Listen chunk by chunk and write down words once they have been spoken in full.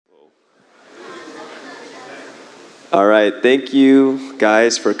All right, thank you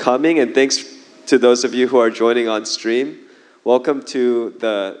guys for coming, and thanks to those of you who are joining on stream. Welcome to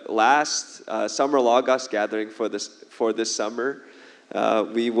the last summer Logos gathering for this summer.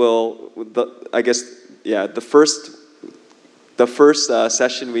 The first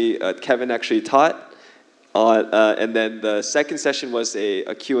session Kevin actually taught on, and then the second session was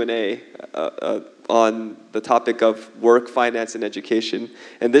a Q&A on the topic of work, finance, and education.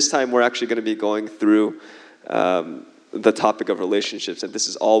 And this time we're actually going to be going through the topic of relationships, and this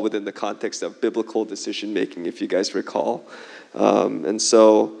is all within the context of biblical decision making, if you guys recall. I'm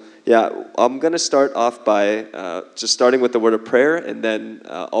going to start off by just starting with the word of prayer, and then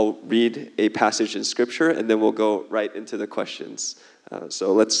I'll read a passage in Scripture, and then we'll go right into the questions.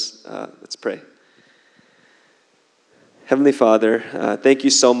 So let's pray. Heavenly Father, thank you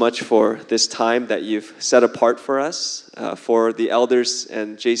so much for this time that you've set apart for us, for the elders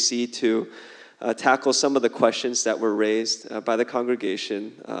and JC to tackle some of the questions that were raised by the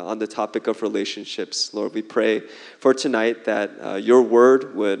congregation on the topic of relationships. Lord, we pray for tonight that your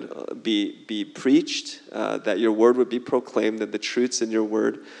word would be preached, that your word would be proclaimed, and the truths in your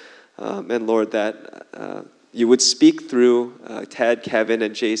word. And Lord, that you would speak through Ted, Kevin,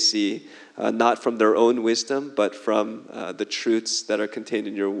 and JC, not from their own wisdom, but from the truths that are contained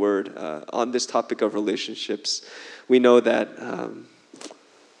in your word on this topic of relationships. We know that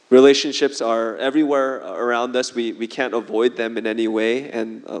relationships are everywhere around us. We can't avoid them in any way.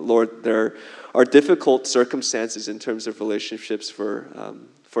 And Lord, there are difficult circumstances in terms of relationships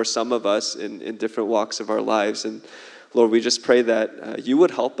for some of us in different walks of our lives. And Lord, we just pray that you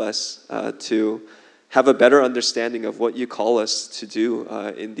would help us to have a better understanding of what you call us to do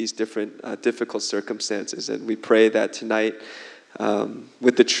in these different difficult circumstances. And we pray that tonight,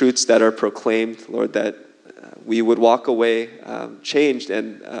 with the truths that are proclaimed, Lord, that we would walk away changed,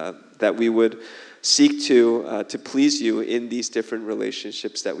 and that we would seek to please you in these different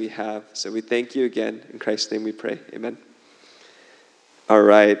relationships that we have. So we thank you again. In Christ's name we pray. Amen. All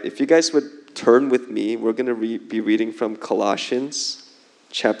right. If you guys would turn with me, we're going to be reading from Colossians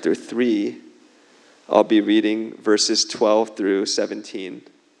chapter 3. I'll be reading verses 12 through 17,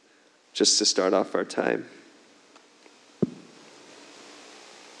 just to start off our time.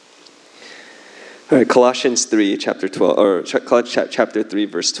 All right, Colossians 3, chapter 3,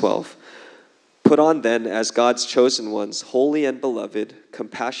 verse 12. Put on then, as God's chosen ones, holy and beloved,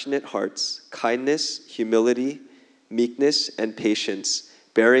 compassionate hearts, kindness, humility, meekness, and patience,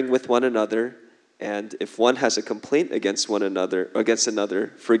 bearing with one another, and if one has a complaint against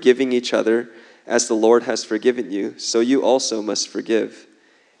another, forgiving each other, as the Lord has forgiven you, so you also must forgive.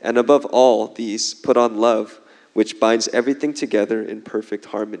 And above all these, put on love, which binds everything together in perfect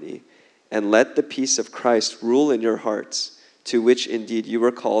harmony. And let the peace of Christ rule in your hearts, to which indeed you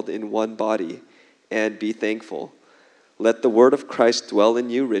were called in one body, and be thankful. Let the word of Christ dwell in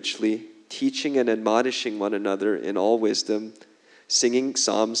you richly, teaching and admonishing one another in all wisdom, singing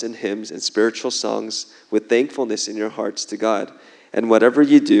psalms and hymns and spiritual songs with thankfulness in your hearts to God. And whatever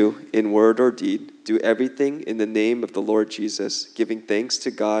you do, in word or deed, do everything in the name of the Lord Jesus, giving thanks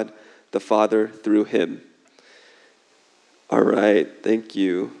to God the Father through him. All right, thank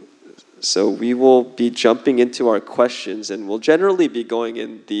you. So we will be jumping into our questions, and we'll generally be going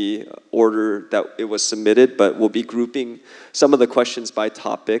in the order that it was submitted, but we'll be grouping some of the questions by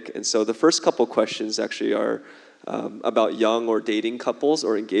topic. And so the first couple questions actually are about young or dating couples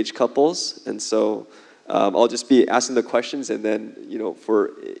or engaged couples. And so I'll just be asking the questions, and then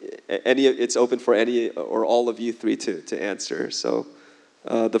it's open for any or all of you three to answer. So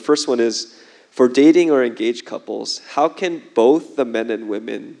the first one is, for dating or engaged couples, how can both the men and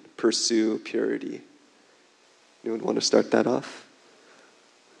women pursue purity? Anyone want to start that off?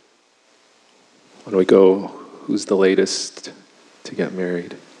 Why don't we go, who's the latest to get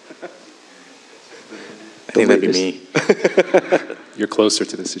married? I think that'd be me. You're closer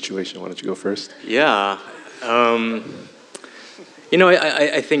to the situation. Why don't you go first? Yeah. I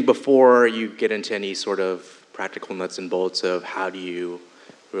think before you get into any sort of practical nuts and bolts of how do you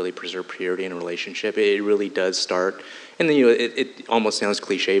really preserve purity in a relationship, it really does start, and then it almost sounds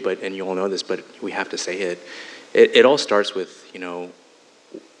cliche, and you all know this, but we have to say it. It all starts with,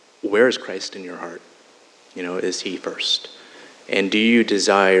 where is Christ in your heart? Is he first? And do you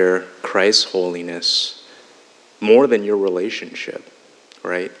desire Christ's holiness more than your relationship,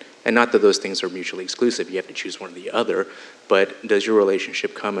 right? And not that those things are mutually exclusive, you have to choose one or the other, but does your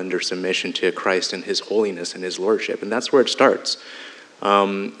relationship come under submission to Christ and his holiness and his lordship? And that's where it starts.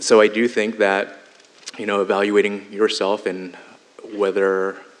 So I do think that, evaluating yourself and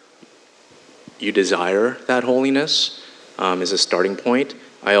whether you desire that holiness is a starting point.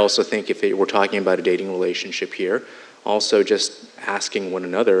 I also think if we're talking about a dating relationship here, also just asking one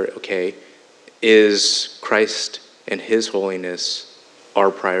another, okay, is Christ and his holiness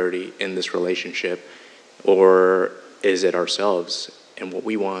our priority in this relationship, or is it ourselves and what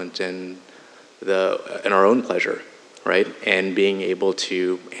we want and our own pleasure, right? And being able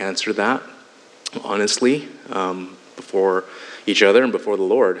to answer that honestly before each other and before the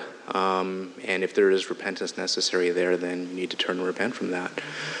Lord. And if there is repentance necessary there, then you need to turn and repent from that.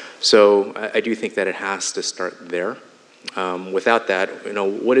 So I do think that it has to start there. Without that,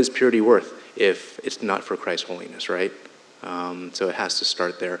 what is purity worth if it's not for Christ's holiness, right? So it has to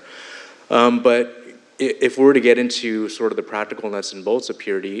start there. But if we're to get into sort of the practical nuts and bolts of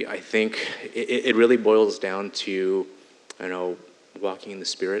purity, I think it really boils down to, walking in the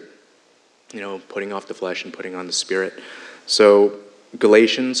Spirit, putting off the flesh and putting on the Spirit. So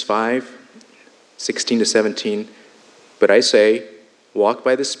Galatians 5:16-17, but I say, walk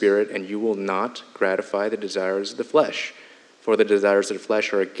by the Spirit, and you will not gratify the desires of the flesh. For the desires of the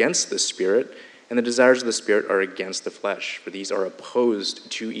flesh are against the Spirit, and the desires of the Spirit are against the flesh. For these are opposed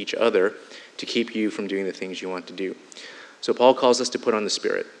to each other to keep you from doing the things you want to do. So Paul calls us to put on the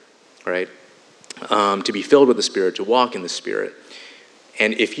Spirit, right? To be filled with the Spirit, to walk in the Spirit.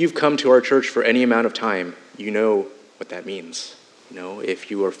 And if you've come to our church for any amount of time, you know what that means. If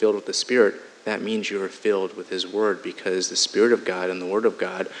you are filled with the Spirit, that means you are filled with his word, because the Spirit of God and the word of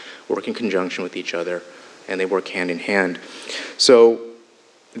God work in conjunction with each other, and they work hand in hand. So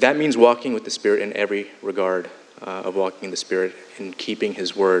that means walking with the Spirit in every regard of walking in the Spirit and keeping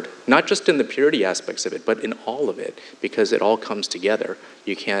his word, not just in the purity aspects of it, but in all of it, because it all comes together.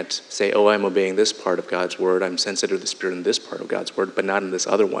 You can't say, I'm obeying this part of God's word, I'm sensitive to the Spirit in this part of God's word, but not in this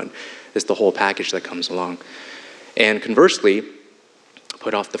other one. It's the whole package that comes along. And conversely,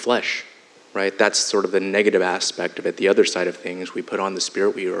 put off the flesh, right? That's sort of the negative aspect of it. The other side of things, we put on the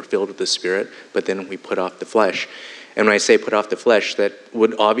Spirit, we are filled with the Spirit, but then we put off the flesh. And when I say put off the flesh, that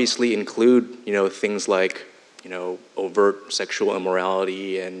would obviously include, things like, overt sexual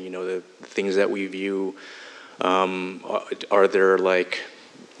immorality and, the things that we view. Are there like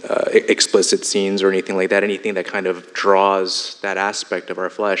explicit scenes or anything like that? Anything that kind of draws that aspect of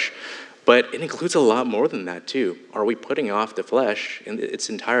our flesh. But it includes a lot more than that too. Are we putting off the flesh in its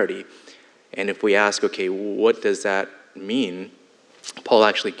entirety? And if we ask, okay, what does that mean? Paul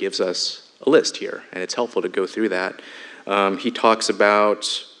actually gives us a list here, and it's helpful to go through that. He talks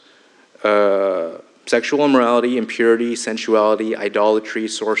about sexual immorality, impurity, sensuality, idolatry,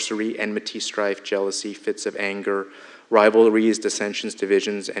 sorcery, enmity, strife, jealousy, fits of anger, rivalries, dissensions,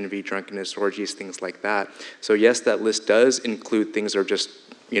 divisions, envy, drunkenness, orgies, things like that. So yes, that list does include things that are just,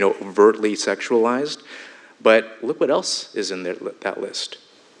 overtly sexualized. But look what else is in that list.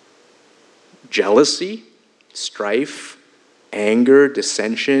 Jealousy, strife, anger,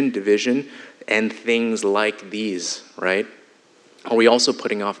 dissension, division, and things like these, right? Are we also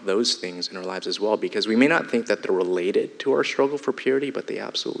putting off those things in our lives as well? Because we may not think that they're related to our struggle for purity, but they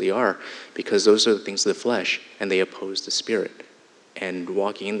absolutely are, because those are the things of the flesh, and they oppose the Spirit. And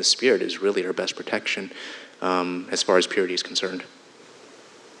walking in the Spirit is really our best protection as far as purity is concerned.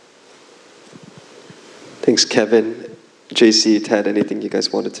 Thanks, Kevin. JC, Ted, anything you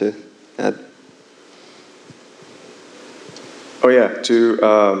guys wanted to add? Oh yeah,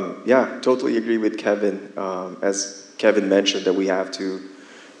 totally agree with Kevin. As Kevin mentioned, that we have to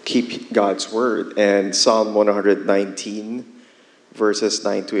keep God's word. And Psalm 119, verses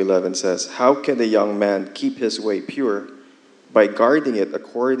 9-11 says, "How can a young man keep his way pure? By guarding it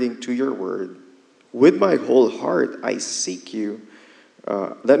according to your word. With my whole heart I seek you.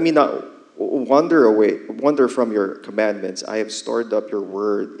 Let me not wander from your commandments. I have stored up your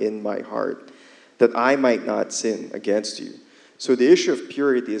word in my heart, that I might not sin against you." So the issue of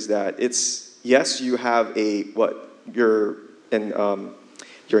purity is that yes, you have you're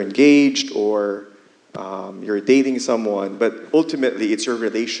engaged or you're dating someone, but ultimately it's your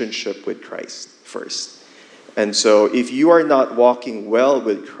relationship with Christ first. And so if you are not walking well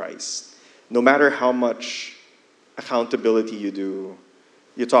with Christ, no matter how much accountability you do,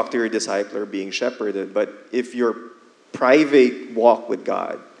 you talk to your discipler being shepherded, but if your private walk with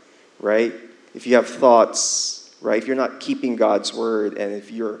God, right? If you have thoughts, right? If you're not keeping God's word, and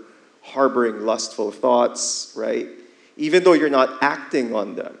if you're harboring lustful thoughts, right? Even though you're not acting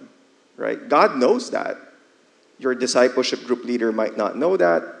on them, right? God knows that. Your discipleship group leader might not know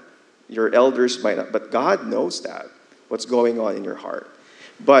that. Your elders might not, but God knows that, what's going on in your heart.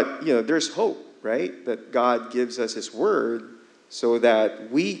 But, there's hope, right? That God gives us his word so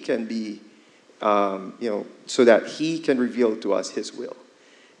that we can be, so that he can reveal to us his will.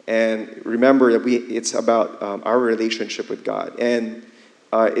 And remember that it's about our relationship with God. And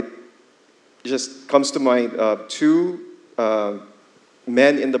it just comes to mind two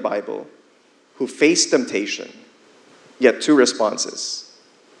men in the Bible who faced temptation, yet two responses.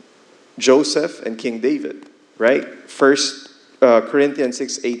 Joseph and King David, right? First Corinthians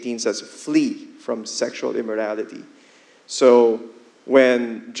 6:18 says, flee from sexual immorality. So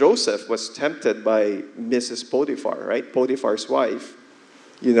when Joseph was tempted by Mrs. Potiphar, right? Potiphar's wife,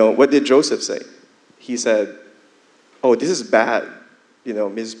 what did Joseph say? He said, oh, this is bad,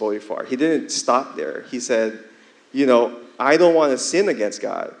 Mrs. Potiphar. He didn't stop there. He said, I don't want to sin against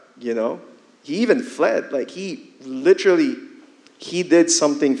God, He even fled. Like he did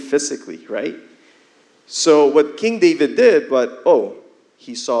something physically, right? So what King David did,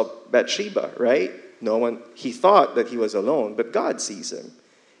 he saw Bathsheba, right? He thought that he was alone, but God sees him.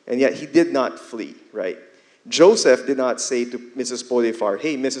 And yet he did not flee, right? Joseph did not say to Mrs. Potiphar,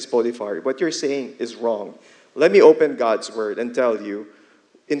 hey, Mrs. Potiphar, what you're saying is wrong. Let me open God's word and tell you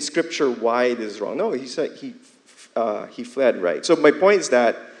in Scripture why it is wrong. No, he said he fled, right? So my point is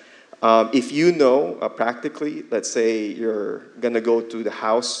that if you know practically, let's say you're going to go to the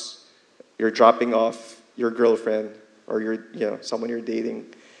house, you're dropping off your girlfriend or someone you're dating,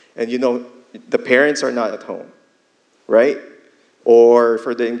 and the parents are not at home, right? Or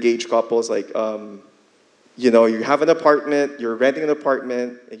for the engaged couples, like, you have an apartment, you're renting an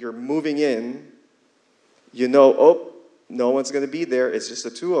apartment, and you're moving in, no one's going to be there, it's just the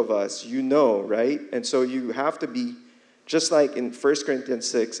two of us, right? And so you have to be, just like in 1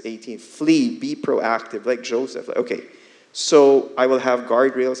 Corinthians 6:18, flee, be proactive, like Joseph. Like, okay, so I will have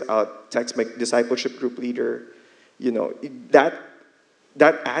guardrails, I'll text my discipleship group leader, that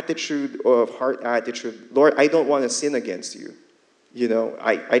attitude of heart attitude, Lord, I don't want to sin against you.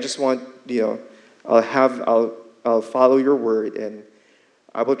 I just want, I'll follow your word and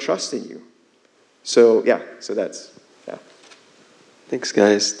I will trust in you. So that's. Thanks,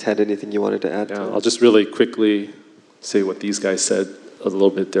 guys. Ted, anything you wanted to add? Yeah, I'll just really quickly say what these guys said a little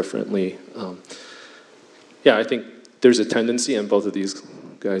bit differently. I think there's a tendency, and both of these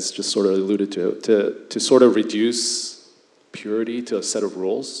guys just sort of alluded to sort of reduce purity to a set of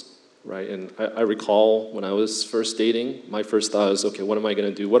rules, right? And I recall when I was first dating, my first thought was, okay, what am I going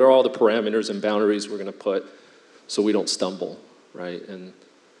to do? What are all the parameters and boundaries we're going to put so we don't stumble, right? And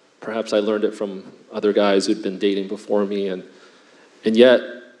perhaps I learned it from other guys who'd been dating before me, and yet,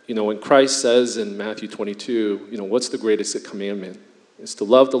 when Christ says in Matthew 22, what's the greatest commandment? It's to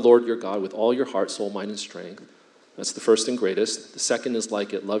love the Lord your God with all your heart, soul, mind, and strength. That's the first and greatest. The second is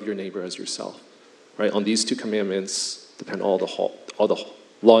like it, love your neighbor as yourself, right? On these two commandments depend all the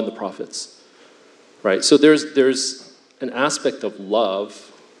law and the prophets, right? So there's an aspect of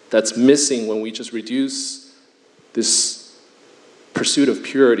love that's missing when we just reduce this pursuit of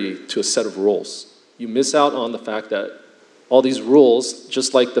purity to a set of rules. You miss out on the fact that all these rules,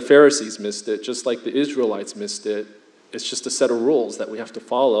 just like the Pharisees missed it, just like the Israelites missed it, it's just a set of rules that we have to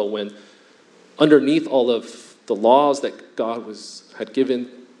follow when underneath all of the laws that God had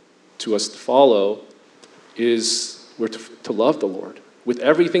given to us to follow we're to love the Lord with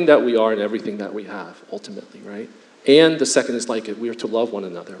everything that we are and everything that we have, ultimately, right? And the second is like it, we are to love one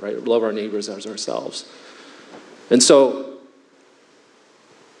another, right? Love our neighbors as ourselves. And so,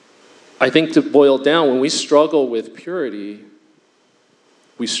 I think to boil down, when we struggle with purity,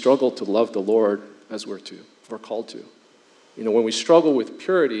 we struggle to love the Lord as we're called to. When we struggle with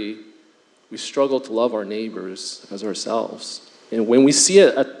purity, we struggle to love our neighbors as ourselves. And when we see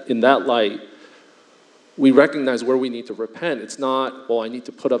it in that light, we recognize where we need to repent. It's not, I need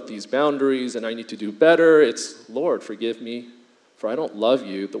to put up these boundaries and I need to do better. It's, Lord, forgive me, for I don't love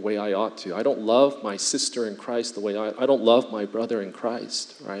you the way I ought to. I don't love my sister in Christ the way I don't love my brother in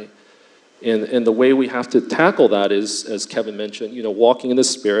Christ, right? And the way we have to tackle that is, as Kevin mentioned, walking in the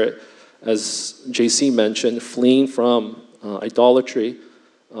Spirit, as JC mentioned, fleeing from idolatry.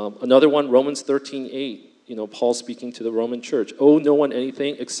 Another one, Romans 13:8, Paul speaking to the Roman church, owe no one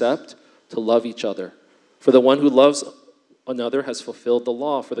anything except to love each other. For the one who loves another has fulfilled the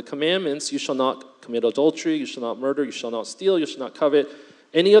law. For the commandments, you shall not commit adultery, you shall not murder, you shall not steal, you shall not covet.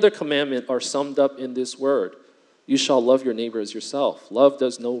 Any other commandment are summed up in this word. You shall love your neighbor as yourself. Love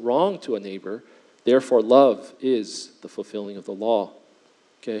does no wrong to a neighbor. Therefore, love is the fulfilling of the law.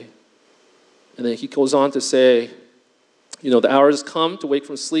 Okay? And then he goes on to say, the hour has come to wake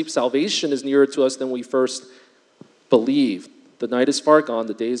from sleep. Salvation is nearer to us than we first believed. The night is far gone,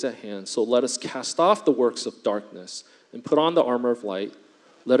 the day is at hand. So let us cast off the works of darkness and put on the armor of light.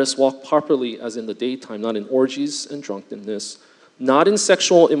 Let us walk properly as in the daytime, not in orgies and drunkenness, not in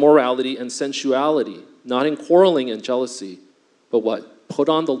sexual immorality and sensuality, not in quarreling and jealousy, but what? Put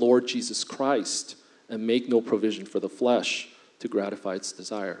on the Lord Jesus Christ and make no provision for the flesh to gratify its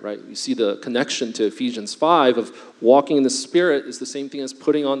desire, right? You see the connection to Ephesians 5 of walking in the Spirit is the same thing as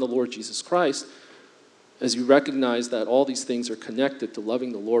putting on the Lord Jesus Christ, as you recognize that all these things are connected to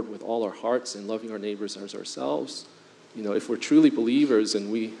loving the Lord with all our hearts and loving our neighbors as ourselves. You know, if we're truly believers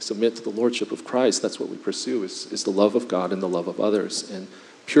and we submit to the Lordship of Christ, that's what we pursue, is the love of God and the love of others. And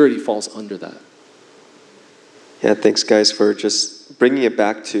purity falls under that. Yeah, thanks, guys, for just bringing it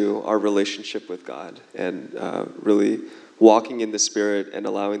back to our relationship with God and really walking in the Spirit and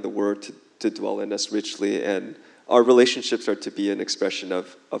allowing the Word to dwell in us richly. And our relationships are to be an expression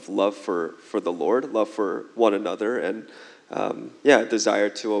of love for the Lord, love for one another, and a desire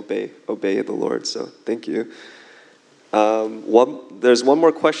to obey the Lord. So thank you. There's one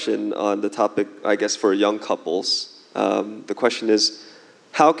more question on the topic, I guess, for young couples. The question is,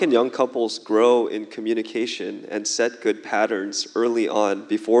 how can young couples grow in communication and set good patterns early on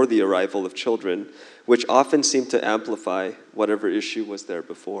before the arrival of children, which often seem to amplify whatever issue was there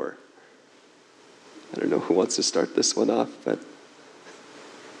before? I don't know who wants to start this one off, but...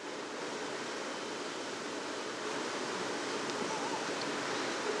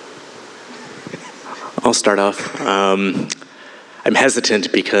 I'll start off. I'm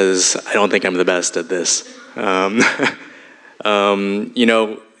hesitant because I don't think I'm the best at this.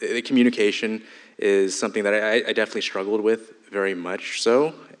 The communication is something that I definitely struggled with very much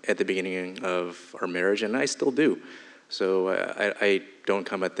so at the beginning of our marriage, and I still do. So I don't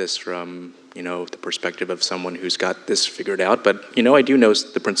come at this from, the perspective of someone who's got this figured out, but, I do know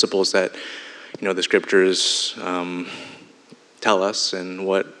the principles that, the scriptures tell us and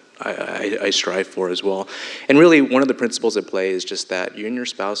what I strive for as well. And really, one of the principles at play is just that you and your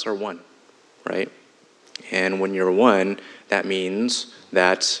spouse are one, right? And when you're one, that means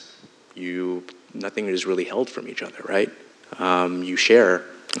that nothing is really held from each other, right? You share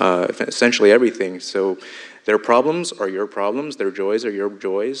essentially everything. So their problems are your problems, their joys are your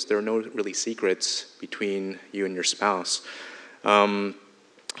joys. There are no really secrets between you and your spouse.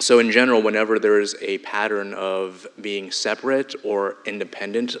 So in general, whenever there is a pattern of being separate or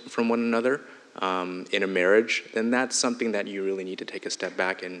independent from one another in a marriage, then that's something that you really need to take a step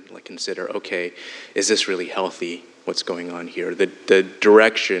back and consider, okay, is this really healthy? What's going on here? The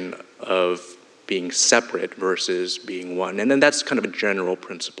direction of being separate versus being one. And then that's kind of a general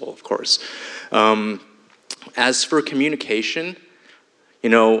principle, of course. As for communication,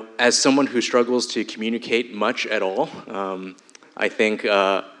 as someone who struggles to communicate much at all, I think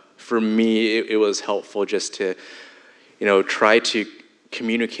for me it was helpful just to, try to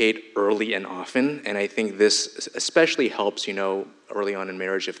communicate early and often. And I think this especially helps, early on in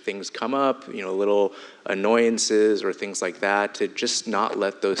marriage if things come up, little annoyances or things like that, to just not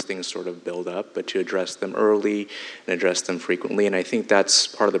let those things sort of build up, but to address them early and address them frequently. And I think that's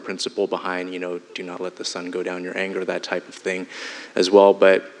part of the principle behind, do not let the sun go down your anger, that type of thing as well.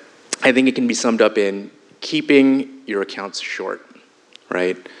 But I think it can be summed up in keeping your accounts short,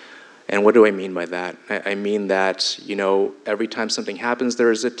 right? And what do I mean by that? I mean that, every time something happens, there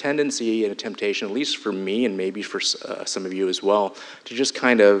is a tendency and a temptation, at least for me and maybe for some of you as well, to just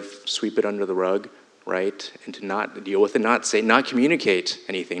kind of sweep it under the rug, right? And to not deal with it, not communicate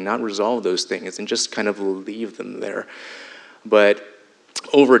anything, not resolve those things, and just kind of leave them there. But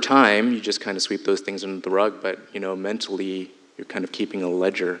over time, you just kind of sweep those things under the rug, but, mentally, you're kind of keeping a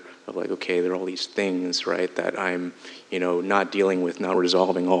ledger of okay, there are all these things, right, that I'm, not dealing with, not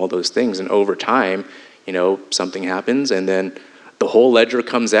resolving all those things. And over time, something happens, and then the whole ledger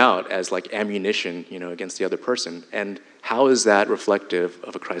comes out as ammunition, against the other person. And how is that reflective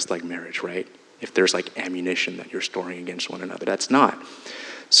of a Christ-like marriage, right? If there's ammunition that you're storing against one another, that's not.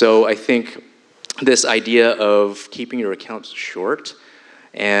 So I think this idea of keeping your accounts short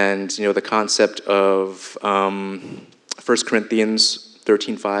and, the concept of 1 Corinthians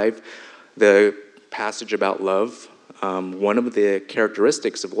 13:5, the passage about love, one of the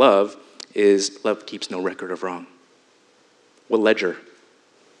characteristics of love is love keeps no record of wrong. What ledger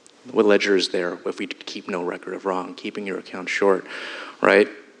is there if we keep no record of wrong, keeping your account short, right?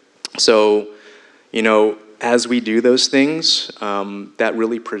 So, as we do those things, that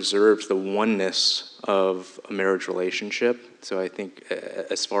really preserves the oneness of a marriage relationship. So I think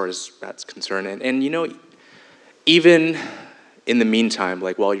as far as that's concerned, and even in the meantime,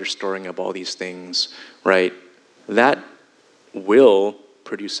 while you're storing up all these things, right, that will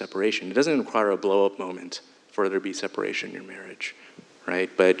produce separation. It doesn't require a blow-up moment for there to be separation in your marriage, right?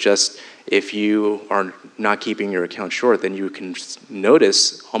 But just if you are not keeping your account short, then you can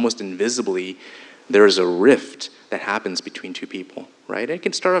notice almost invisibly there's a rift that happens between two people, right? It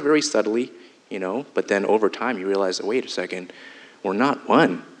can start off very subtly, but then over time you realize, wait a second, we're not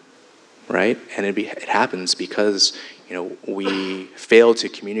one, right? And it happens because, we fail to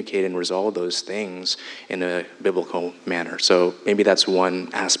communicate and resolve those things in a biblical manner. So maybe that's one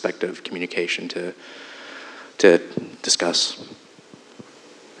aspect of communication to discuss.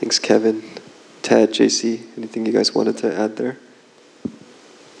 Thanks, Kevin. Ted, JC, anything you guys wanted to add there?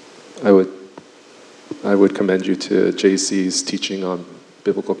 I would commend you to JC's teaching on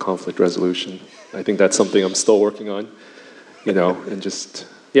biblical conflict resolution. I think that's something I'm still working on, and just,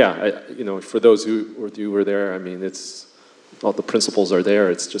 for those who were there, I mean, it's, all the principles are there.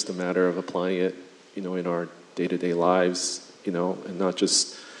 It's just a matter of applying it, in our day-to-day lives, and not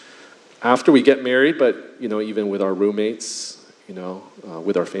just after we get married, but, even with our roommates,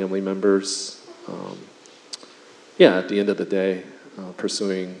 with our family members. At the end of the day,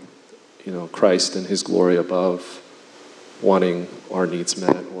 pursuing, Christ and his glory above wanting our needs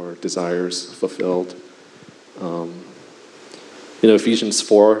met or desires fulfilled. Ephesians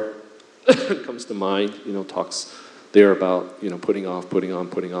 4 comes to mind, talks there about, putting off, putting on,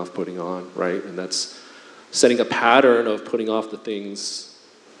 putting off, putting on, right? And that's setting a pattern of putting off the things,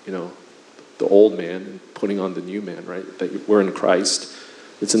 the old man and putting on the new man, right? That we're in Christ.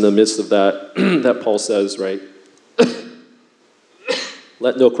 It's in the midst of that that Paul says, right?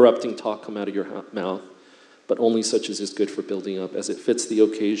 Let no corrupting talk come out of your mouth, but only such as is good for building up, as it fits the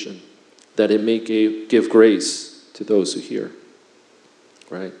occasion, that it may give grace to those who hear.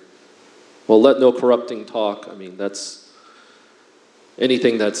 Right? Well, let no corrupting talk, I mean, that's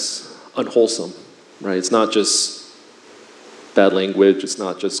anything that's unwholesome, right? It's not just bad language, it's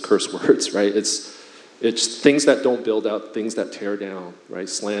not just curse words, right? It's things that don't build up, things that tear down, right?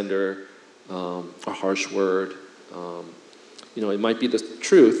 Slander, a harsh word. It might be the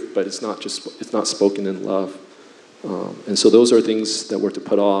truth, but it's not spoken in love. And so those are things that we're to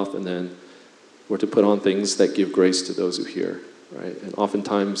put off, and then we're to put on things that give grace to those who hear, right? And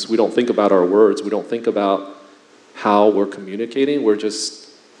oftentimes we don't think about our words. We don't think about how we're communicating. We're just,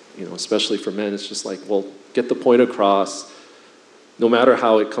 especially for men, it's just like, well, get the point across. No matter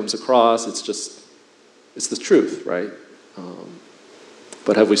how it comes across, it's the truth, right?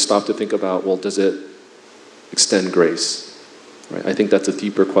 But have we stopped to think about, well, does it extend grace? Right? I think that's a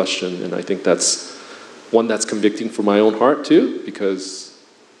deeper question, and I think that's one that's convicting for my own heart too, because,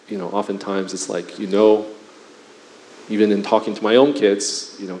 oftentimes it's like, even in talking to my own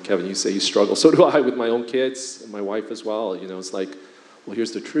kids, Kevin, you say you struggle. So do I with my own kids and my wife as well. It's like, well,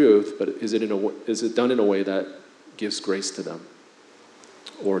 here's the truth, but is it done in a way that gives grace to them?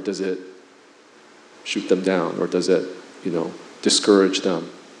 Or does it shoot them down? Or does it, discourage them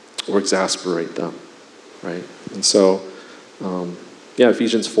or exasperate them, right? And so,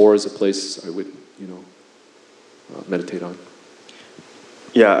 Ephesians 4 is a place I would, meditate on.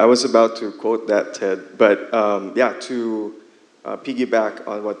 Yeah, I was about to quote that, Ted. But to piggyback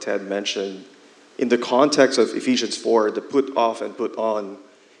on what Ted mentioned, in the context of Ephesians 4, the put off and put on,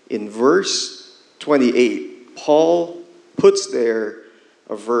 in verse 28, Paul puts there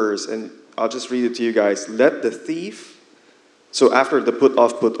a verse, and I'll just read it to you guys. Let the thief, so after the put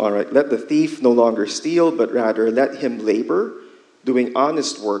off, put on, right? Let the thief no longer steal, but rather let him labor, doing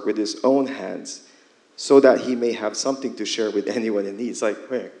honest work with his own hands, so that he may have something to share with anyone in need. It's like,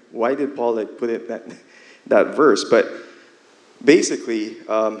 wait, why did Paul put it that verse? But basically,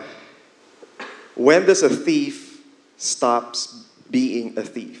 when does a thief stops being a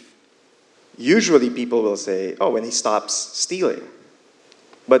thief? Usually people will say, when he stops stealing.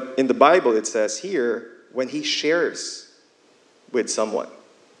 But in the Bible it says here, when he shares with someone.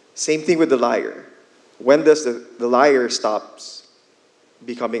 Same thing with the liar. When does the liar stops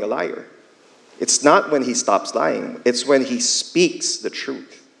becoming a liar? It's not when he stops lying. It's when he speaks the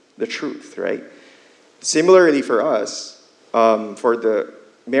truth, right? Similarly for us, for the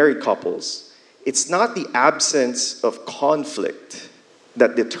married couples, it's not the absence of conflict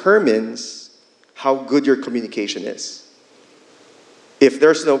that determines how good your communication is. If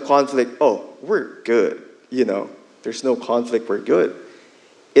there's no conflict, we're good. There's no conflict, we're good.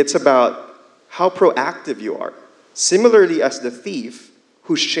 It's about how proactive you are. Similarly as the thief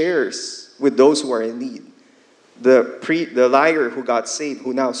who shares with those who are in need. The liar who got saved,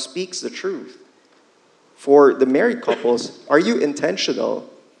 who now speaks the truth. For the married couples, are you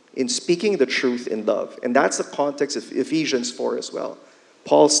intentional in speaking the truth in love? And that's the context of Ephesians 4 as well.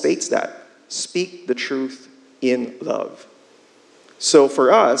 Paul states that. Speak the truth in love. So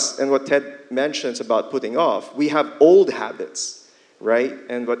for us, and what Ted mentions about putting off, we have old habits, right?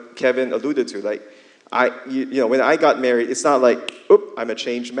 And what Kevin alluded to, like, when I got married, it's not like, I'm a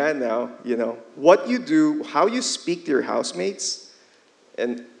changed man now, What you do, how you speak to your housemates,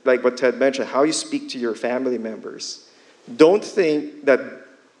 and like what Ted mentioned, how you speak to your family members. Don't think that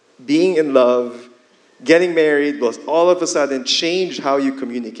being in love getting married will all of a sudden change how you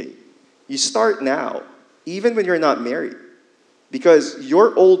communicate. You start now, even when you're not married. Because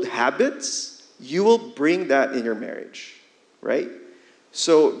your old habits, you will bring that in your marriage, right?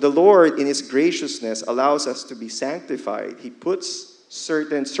 So the Lord, in His graciousness, allows us to be sanctified. He puts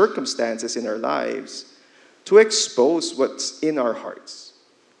certain circumstances in our lives to expose what's in our hearts,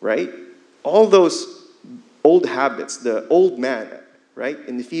 right? All those old habits, the old man, right,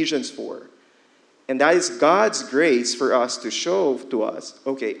 in Ephesians 4. And that is God's grace for us to show to us,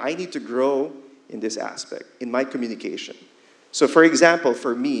 okay, I need to grow in this aspect, in my communication. So for example,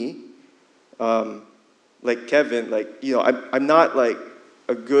 for me, like Kevin, I'm not like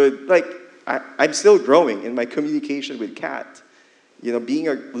a good, I'm still growing in my communication with Kat. Being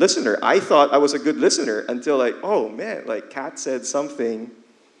a listener, I thought I was a good listener until oh man, Kat said something.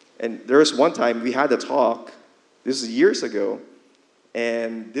 And there was one time we had a talk, this is years ago,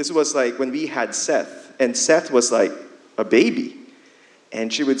 and this was when we had Seth, and Seth was like a baby.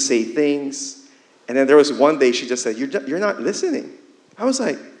 And she would say things, and then there was one day she just said, you're not listening. I was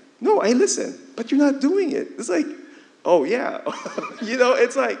like, no, I listen, but you're not doing it. It's like, oh yeah.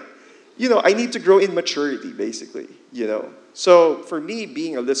 It's like, I need to grow in maturity, basically, So for me,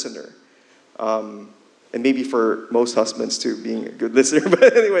 being a listener, and maybe for most husbands too, being a good listener.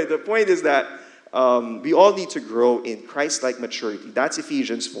 But anyway, the point is that we all need to grow in Christ-like maturity. That's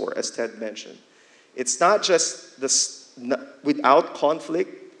Ephesians 4, as Ted mentioned. It's not just this without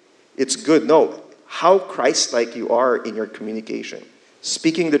conflict, it's good. No, how Christ-like you are in your communication,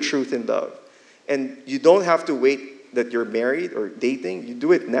 speaking the truth in love. And you don't have to wait that you're married or dating. You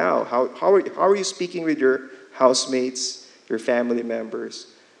do it now. How are you speaking with your housemates, your family members?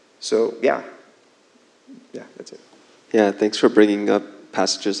 So, yeah, that's it. Yeah, thanks for bringing up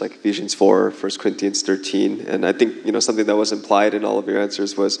passages like Ephesians 4, 1 Corinthians 13. And I think, something that was implied in all of your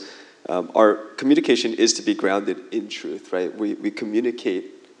answers was our communication is to be grounded in truth, right? We communicate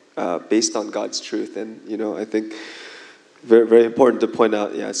based on God's truth. And, I think very, very important to point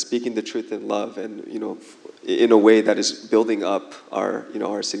out, speaking the truth in love and, in a way that is building up our,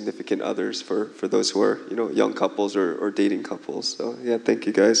 our significant others for those who are, young couples or dating couples. So, thank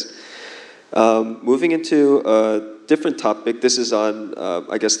you guys. Moving into a different topic, this is on,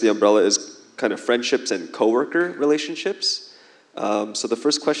 I guess the umbrella is kind of friendships and coworker relationships. So the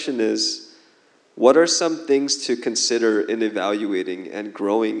first question is, what are some things to consider in evaluating and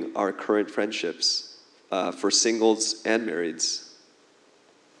growing our current friendships for singles and marrieds?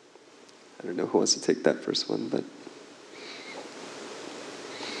 I don't know who wants to take that first one, but...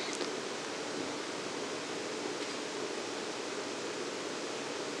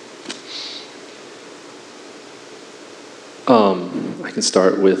 I can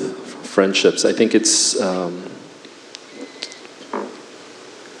start with friendships. I think it's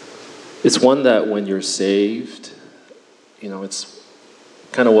one that when you're saved, it's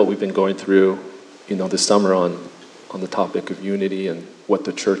kind of what we've been going through, this summer on the topic of unity and what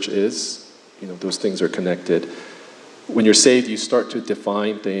the church is. Those things are connected. When you're saved, you start to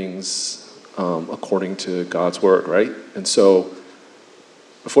define things according to God's word, right? And so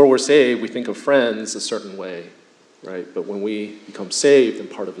before we're saved, we think of friends a certain way. Right? But when we become saved and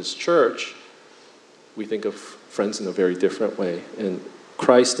part of His church, we think of friends in a very different way. And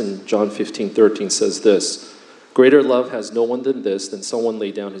Christ in John 15:13 says this, "Greater love has no one than this, than someone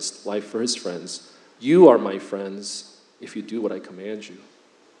lay down his life for his friends. You are my friends if you do what I command you."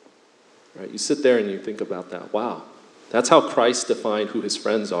 Right? You sit there and you think about that. Wow, that's how Christ defined who His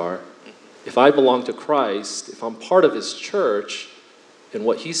friends are. If I belong to Christ, if I'm part of His church, and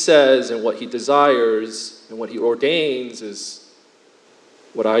what He says and what He desires and what He ordains is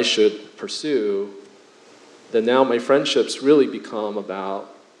what I should pursue, then now my friendships really become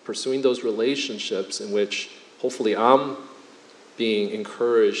about pursuing those relationships in which hopefully I'm being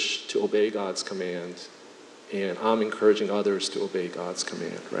encouraged to obey God's command and I'm encouraging others to obey God's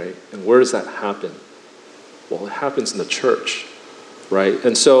command, right? And where does that happen? Well, it happens in the church, right?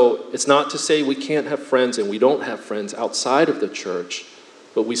 And so it's not to say we can't have friends and we don't have friends outside of the church,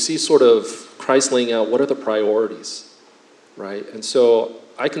 but we see sort of Christ laying out what are the priorities, right? And so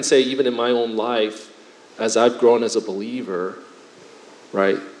I can say even in my own life, as I've grown as a believer,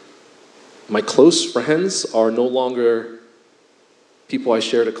 right, my close friends are no longer people I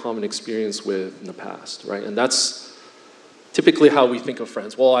shared a common experience with in the past, right? And that's typically how we think of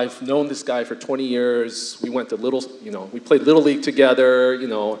friends. Well, I've known this guy for 20 years. We went to we played Little League together,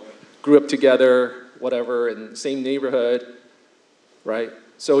 grew up together, whatever, in the same neighborhood, right?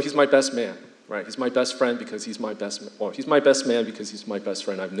 So he's my best man, right? He's my best friend because he's my best man because he's my best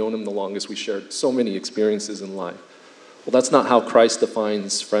friend. I've known him the longest. We shared so many experiences in life. Well, that's not how Christ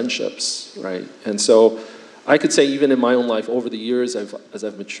defines friendships, right? And so I could say even in my own life over the years, as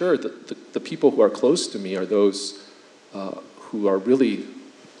I've matured, the people who are close to me are those who are really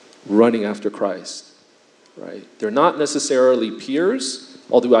running after Christ, right? They're not necessarily peers,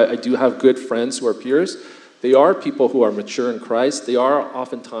 although I do have good friends who are peers. They are people who are mature in Christ. They are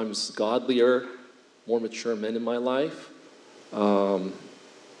oftentimes godlier, more mature men in my life. And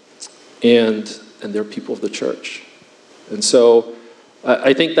they're people of the church. And so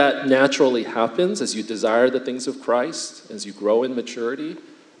I think that naturally happens as you desire the things of Christ, as you grow in maturity.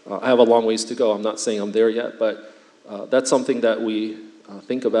 I have a long ways to go. I'm not saying I'm there yet, but that's something that we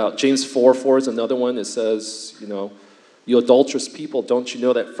think about. James 4:4 is another one. It says, you adulterous people, don't you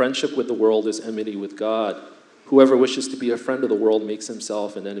know that friendship with the world is enmity with God? Whoever wishes to be a friend of the world makes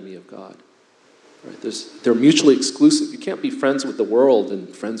himself an enemy of God. Right? They're mutually exclusive. You can't be friends with the world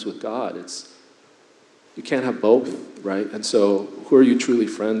and friends with God. You can't have both, right? And so who are you truly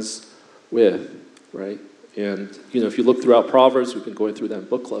friends with, right? And, if you look throughout Proverbs, we've been going through that in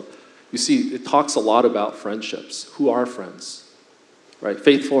book club, you see it talks a lot about friendships. Who are friends, right?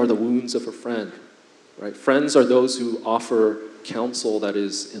 Faithful are the wounds of a friend, right? Friends are those who offer counsel that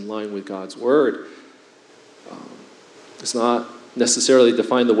is in line with God's word. It's not necessarily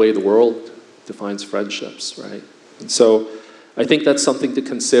defined the way the world defines friendships, right? And so I think that's something to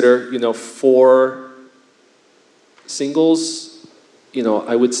consider, for singles,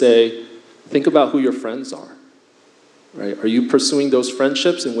 I would say, think about who your friends are, right? Are you pursuing those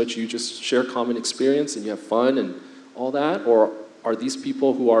friendships in which you just share common experience and you have fun and all that? Or are these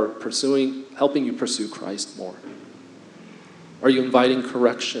people who are helping you pursue Christ more? Are you inviting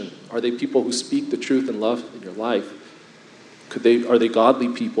correction? Are they people who speak the truth and love in your life? Are they godly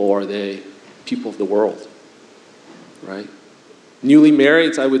people, or are they people of the world, right? Newly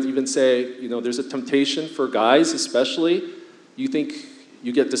marrieds, I would even say, there's a temptation for guys especially. You think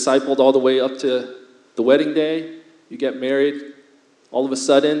you get discipled all the way up to the wedding day, you get married, all of a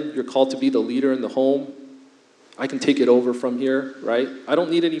sudden you're called to be the leader in the home. I can take it over from here, right? I don't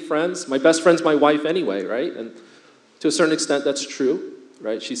need any friends. My best friend's my wife anyway, right? And to a certain extent, that's true,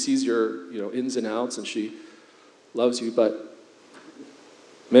 right? She sees your ins and outs and she loves you, but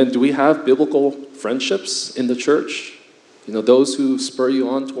man, do we have biblical friendships in the church? Those who spur you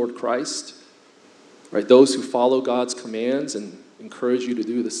on toward Christ, right? Those who follow God's commands and encourage you to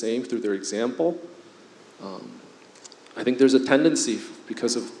do the same through their example. I think there's a tendency,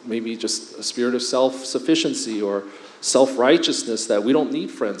 because of maybe just a spirit of self-sufficiency or self-righteousness, that we don't need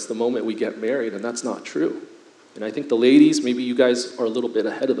friends the moment we get married, and that's not true. And I think the ladies, maybe you guys are a little bit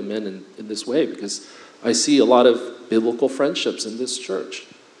ahead of the men in this way, because I see a lot of biblical friendships in this church.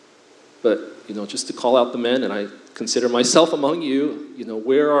 But, just to call out the men, and I consider myself among you,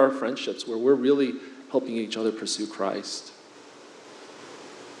 where are our friendships, where we're really helping each other pursue Christ?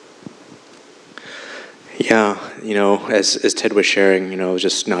 Yeah, as Ted was sharing, I was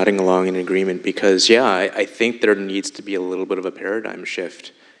just nodding along in agreement because, I think there needs to be a little bit of a paradigm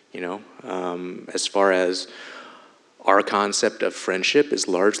shift, as far as our concept of friendship is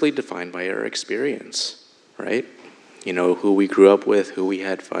largely defined by our experience, right? Who we grew up with, who we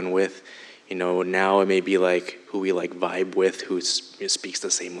had fun with. Now it may be like who we vibe with, who speaks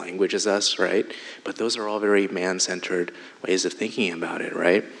the same language as us, right? But those are all very man-centered ways of thinking about it,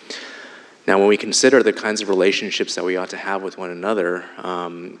 right? Now, when we consider the kinds of relationships that we ought to have with one another,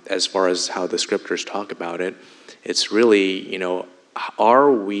 as far as how the scriptures talk about it, it's really,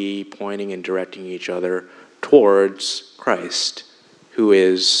 are we pointing and directing each other towards Christ, who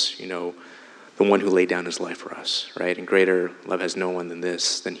is, the one who laid down his life for us, right? And greater love has no one than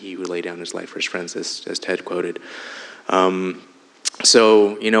this, than he who laid down his life for his friends, as Ted quoted.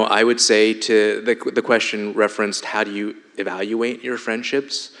 So, I would say to the question referenced, how do you evaluate your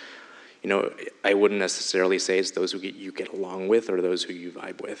friendships? I wouldn't necessarily say it's those who you get along with or those who you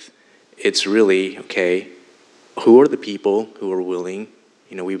vibe with. It's really, okay, who are the people who are willing,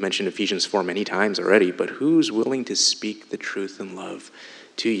 we've mentioned Ephesians 4 many times already, but who's willing to speak the truth in love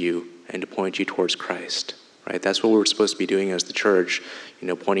to you and to point you towards Christ, right? That's what we're supposed to be doing as the church,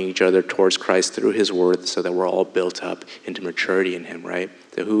 pointing each other towards Christ through his word so that we're all built up into maturity in him, right?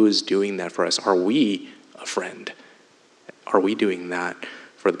 So who is doing that for us? Are we a friend? Are we doing that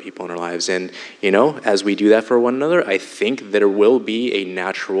for the people in our lives? And, as we do that for one another, I think there will be a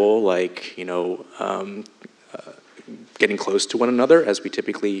natural, getting close to one another as we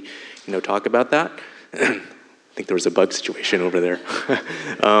typically, talk about that. I think there was a bug situation over there.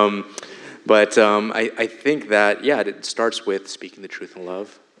 But I think that, it starts with speaking the truth in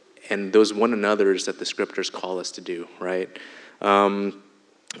love and those one another's that the scriptures call us to do, right?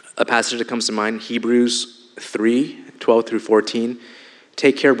 A passage that comes to mind, Hebrews 3, 12 through 14.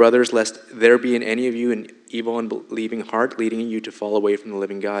 Take care, brothers, lest there be in any of you an evil and believing heart, leading you to fall away from the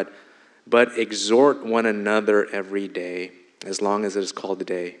living God. But exhort one another every day, as long as it is called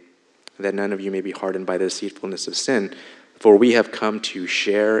today, that none of you may be hardened by the deceitfulness of sin. For we have come to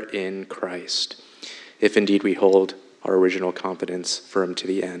share in Christ, if indeed we hold our original confidence firm to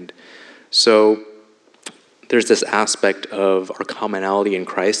the end. So there's this aspect of our commonality in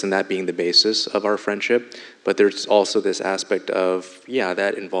Christ, and that being the basis of our friendship. But there's also this aspect of,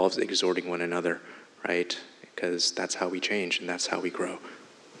 that involves exhorting one another, right? Because that's how we change, and that's how we grow.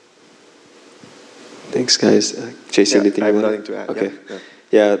 Thanks, guys. JC, anything I have you want? nothing to add. Okay. Yeah.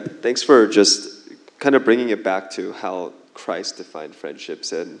 Yeah, thanks for just kind of bringing it back to how Christ defined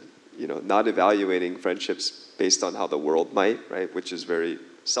friendships, and not evaluating friendships based on how the world might, right? Which is very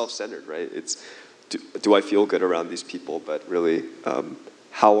self-centered, right? It's do I feel good around these people? But really,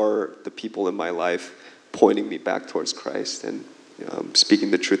 how are the people in my life pointing me back towards Christ and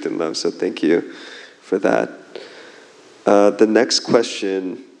speaking the truth in love? So thank you for that. The next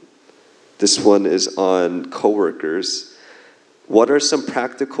question, this one is on coworkers. What are some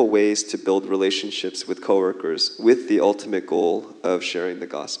practical ways to build relationships with coworkers with the ultimate goal of sharing the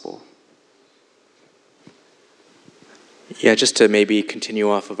gospel? Yeah, just to maybe continue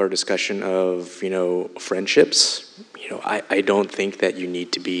off of our discussion of, friendships, I don't think that you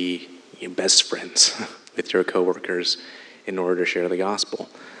need to be best friends with your coworkers in order to share the gospel.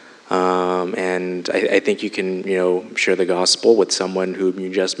 And I think you can, share the gospel with someone whom you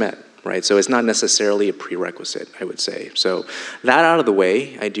just met, right? So it's not necessarily a prerequisite, I would say. So that out of the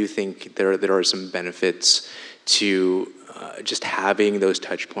way, I do think there are some benefits to just having those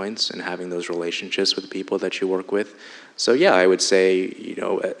touch points and having those relationships with people that you work with. So I would say,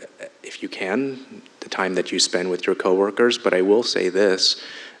 if you can, the time that you spend with your coworkers. But I will say this,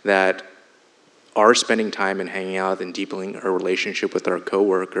 that our spending time and hanging out and deepening our relationship with our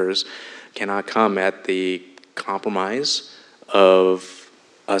coworkers cannot come at the compromise of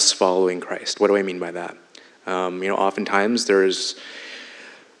us following Christ. What do I mean by that? Oftentimes there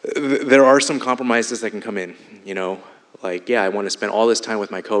are some compromises that can come in, I want to spend all this time with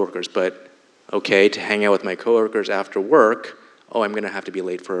my coworkers, but okay, to hang out with my coworkers after work, I'm going to have to be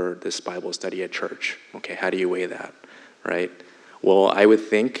late for this Bible study at church. Okay, how do you weigh that, right? Well, I would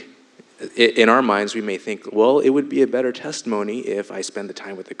think, in our minds, we may think, well, it would be a better testimony if I spend the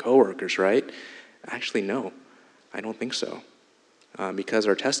time with the coworkers, right? Actually, no, I don't think so. Because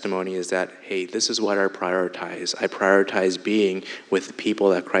our testimony is that, hey, this is what I prioritize. I prioritize being with the people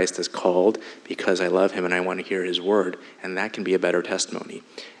that Christ has called because I love him and I want to hear his word. And that can be a better testimony.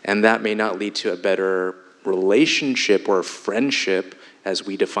 And that may not lead to a better relationship or friendship as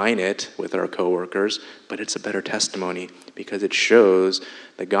we define it with our coworkers, but it's a better testimony because it shows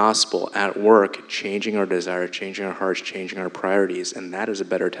the gospel at work, changing our desire, changing our hearts, changing our priorities. And that is a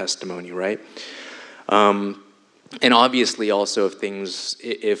better testimony, right? And obviously also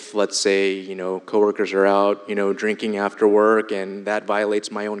if let's say, coworkers are out, drinking after work and that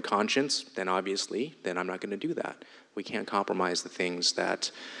violates my own conscience, then I'm not going to do that. We can't compromise the things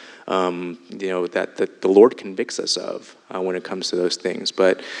that, that the Lord convicts us of when it comes to those things.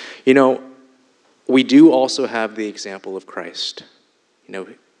 But, we do also have the example of Christ,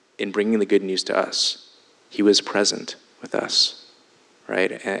 in bringing the good news to us. He was present with us.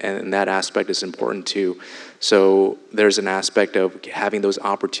 Right? And that aspect is important too. So there's an aspect of having those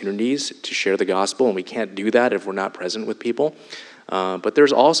opportunities to share the gospel, and we can't do that if we're not present with people. But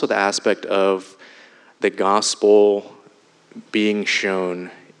there's also the aspect of the gospel being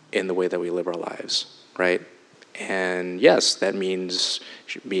shown in the way that we live our lives, right? And yes, that means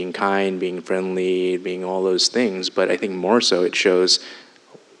being kind, being friendly, being all those things, but I think more so it shows,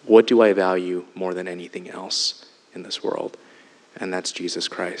 what do I value more than anything else in this world? And that's Jesus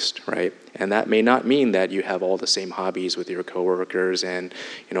Christ, right? And that may not mean that you have all the same hobbies with your coworkers and,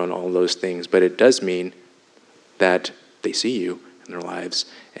 and all those things, but it does mean that they see you in their lives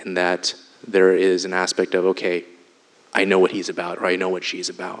and that there is an aspect of, okay, I know what he's about or I know what she's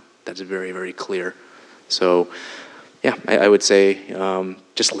about. That's very, very clear. So, I would say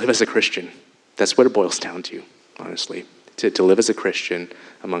just live as a Christian. That's what it boils down to, honestly, to live as a Christian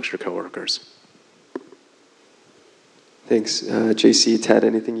amongst your coworkers. Thanks. JC, Ted,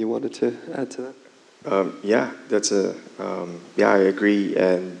 anything you wanted to add to that? I agree.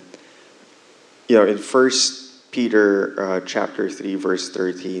 And, in 1 Peter chapter 3, verse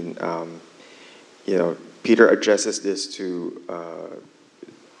 13, Peter addresses this to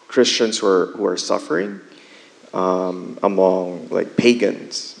Christians who are suffering among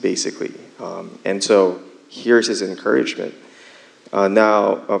pagans, basically. And so here's his encouragement.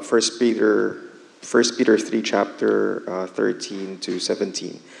 Now, 1 Peter 1 Peter 3, chapter 13 to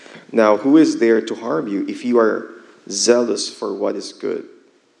 17. Now, who is there to harm you if you are zealous for what is good?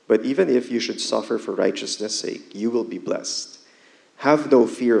 But even if you should suffer for righteousness' sake, you will be blessed. Have no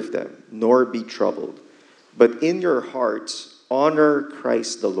fear of them, nor be troubled. But in your hearts, honor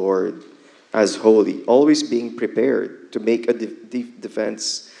Christ the Lord as holy, always being prepared to make a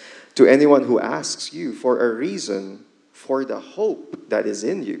defense to anyone who asks you for a reason for the hope that is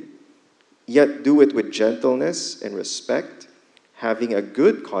in you. Yet do it with gentleness and respect, having a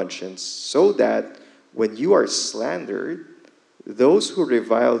good conscience, so that when you are slandered, those who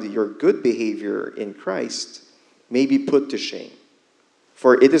revile your good behavior in Christ may be put to shame.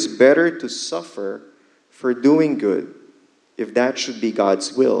 For it is better to suffer for doing good, if that should be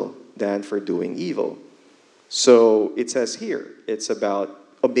God's will, than for doing evil. So it says here, it's about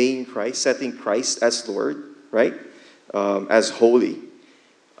obeying Christ, setting Christ as Lord, right? As holy.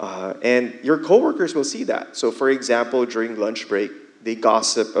 And your coworkers will see that. So for example, during lunch break, they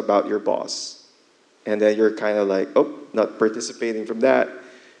gossip about your boss. And then you're kind of like, oh, not participating from that.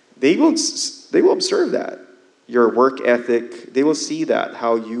 They will observe that. Your work ethic, they will see that,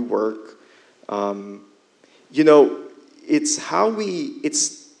 how you work.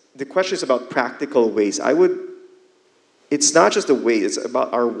 The question is about practical ways. It's not just the way, it's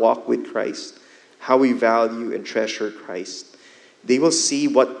about our walk with Christ, how we value and treasure Christ. They will see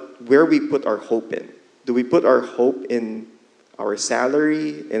where we put our hope in. Do we put our hope in our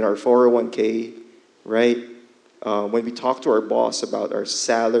salary, in our 401k, right? When we talk to our boss about our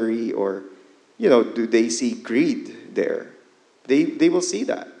salary, or, do they see greed there? They will see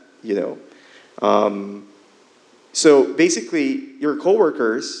that, So basically, your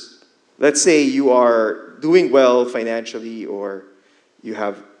coworkers, let's say you are doing well financially, or you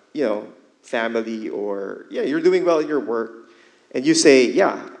have, family, or, you're doing well in your work, and you say,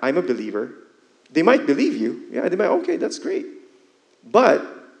 yeah, I'm a believer. They might believe you. Yeah, they might, okay, that's great. But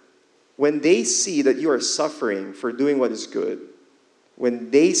when they see that you are suffering for doing what is good,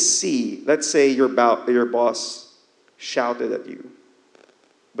 when they see, let's say your boss shouted at you,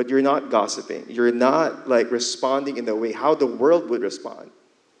 but you're not gossiping, you're not responding in the way how the world would respond,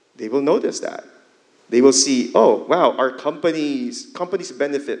 they will notice that. They will see, oh, wow, our company's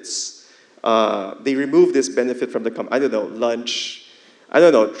benefits, they remove this benefit from the company. I don't know, lunch, I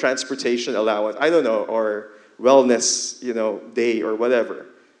don't know, transportation allowance, I don't know, or wellness, day or whatever.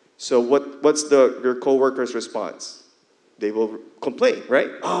 So what's your coworker's response? They will complain,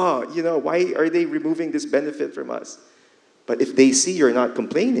 right? Why are they removing this benefit from us? But if they see you're not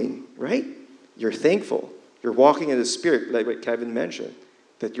complaining, right? You're thankful. You're walking in the Spirit, like what Kevin mentioned,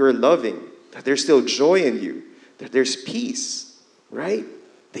 that you're loving, that there's still joy in you, that there's peace, right?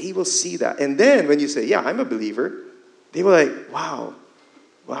 They will see that. And then when you say, yeah, I'm a believer, they will like, wow.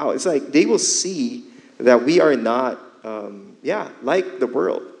 It's like they will see that we are not, like the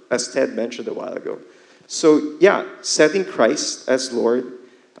world, as Ted mentioned a while ago. So, setting Christ as Lord,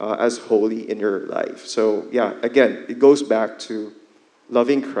 as holy in your life. So, again, it goes back to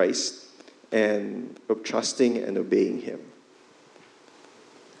loving Christ and trusting and obeying Him.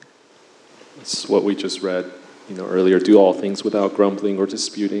 That's what we just read, earlier. Do all things without grumbling or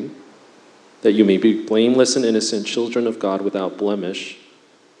disputing, that you may be blameless and innocent, children of God without blemish,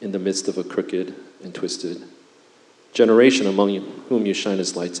 in the midst of a crooked and twisted generation, among whom you shine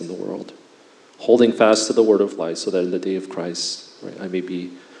as lights in the world, holding fast to the word of life, so that in the day of Christ, right, I may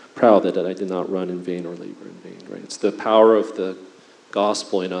be proud that I did not run in vain or labor in vain. Right? It's the power of the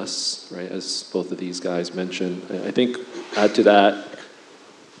gospel in us, right? As both of these guys mentioned. I think add to that,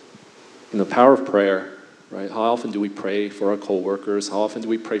 power of prayer. Right? How often do we pray for our co-workers? How often do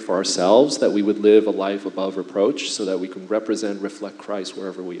we pray for ourselves that we would live a life above reproach, so that we can reflect Christ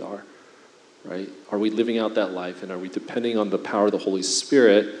wherever we are? Right? Are we living out that life, and are we depending on the power of the Holy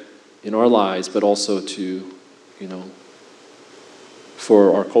Spirit in our lives, but also to,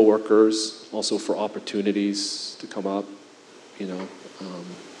 for our coworkers, also for opportunities to come up,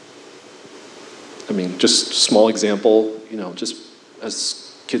 just small example, just as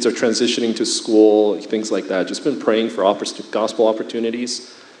kids are transitioning to school, things like that, just been praying for gospel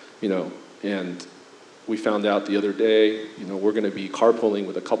opportunities, and we found out the other day, we're going to be carpooling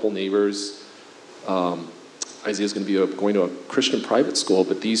with a couple neighbors. Isaiah's going to be going to a Christian private school,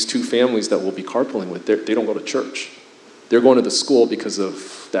 but these two families that we'll be carpooling with, they don't go to church. They're going to the school because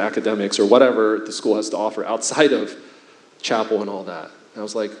of the academics or whatever the school has to offer outside of chapel and all that. And I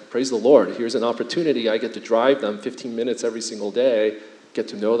was like, praise the Lord. Here's an opportunity. I get to drive them 15 minutes every single day, get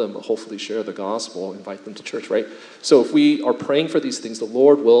to know them, hopefully share the gospel, invite them to church, right? So if we are praying for these things, the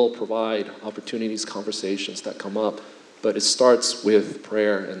Lord will provide opportunities, conversations that come up But it starts with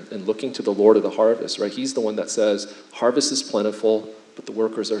prayer and looking to the Lord of the harvest, right? He's the one that says, harvest is plentiful, but the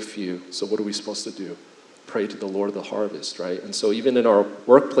workers are few. So what are we supposed to do? Pray to the Lord of the harvest, right? And so even in our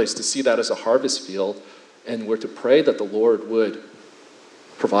workplace, to see that as a harvest field, and we're to pray that the Lord would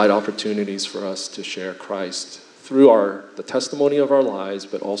provide opportunities for us to share Christ through the testimony of our lives,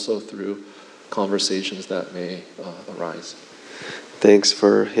 but also through conversations that may arise. Thanks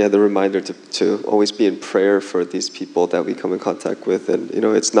for the reminder to always be in prayer for these people that we come in contact with. And,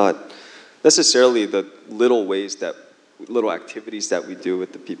 it's not necessarily the little activities that we do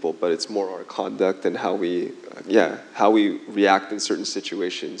with the people, but it's more our conduct and how we react in certain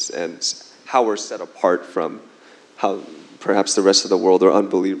situations and how we're set apart from how perhaps the rest of the world or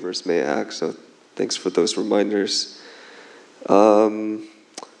unbelievers may act. So thanks for those reminders.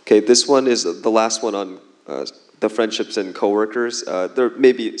 Okay, this one is the last one on the friendships and coworkers. There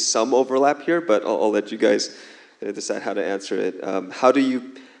may be some overlap here, but I'll let you guys decide how to answer it. How do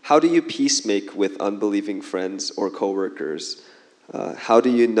you peacemake with unbelieving friends or coworkers? How do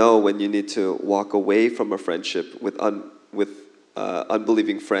you know when you need to walk away from a friendship with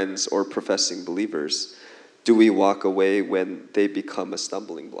unbelieving friends or professing believers? Do we walk away when they become a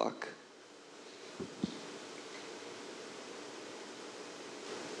stumbling block?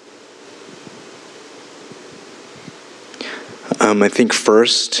 I think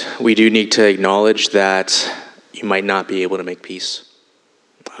first, we do need to acknowledge that you might not be able to make peace,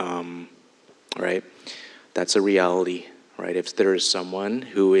 right? That's a reality, right? If there is someone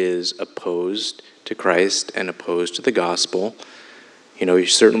who is opposed to Christ and opposed to the gospel,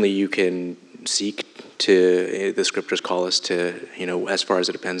 certainly you can seek to, the scriptures call us to, as far as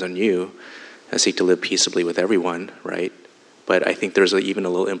it depends on you, seek to live peaceably with everyone, right? But I think there's even a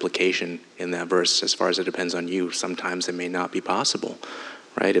little implication in that verse, as far as it depends on you. Sometimes it may not be possible,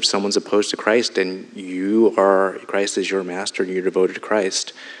 right? If someone's opposed to Christ and Christ is your master and you're devoted to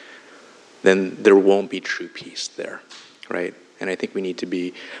Christ, then there won't be true peace there, right? And I think we need to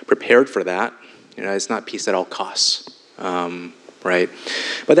be prepared for that. It's not peace at all costs, right?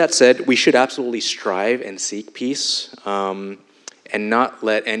 But that said, we should absolutely strive and seek peace and not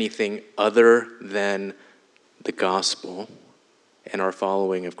let anything other than the gospel and our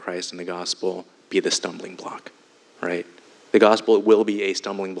following of Christ and the gospel be the stumbling block, right? The gospel will be a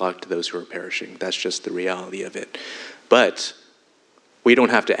stumbling block to those who are perishing. That's just the reality of it. But we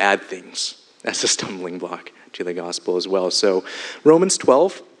don't have to add things as a stumbling block to the gospel as well. So Romans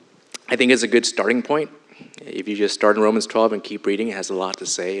 12, I think, is a good starting point. If you just start in Romans 12 and keep reading, it has a lot to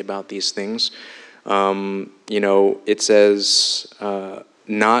say about these things. It says,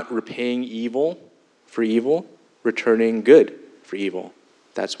 not repaying evil for evil, returning good for evil.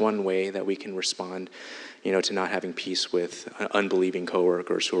 That's one way that we can respond, to not having peace with unbelieving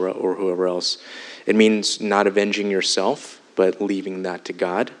coworkers or whoever else. It means not avenging yourself, but leaving that to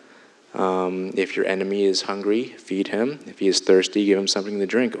God. If your enemy is hungry, feed him. If he is thirsty, give him something to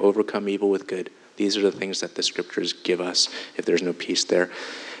drink. Overcome evil with good. These are the things that the scriptures give us if there's no peace there.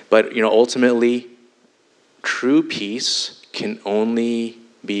 But, ultimately, true peace can only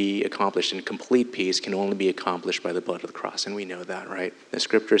be accomplished, and complete peace can only be accomplished by the blood of the cross. And we know that, right? The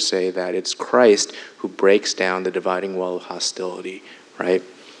scriptures say that it's Christ who breaks down the dividing wall of hostility, right?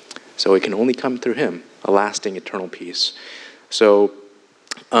 So it can only come through him, a lasting eternal peace. So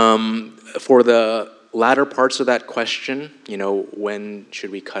for the latter parts of that question, when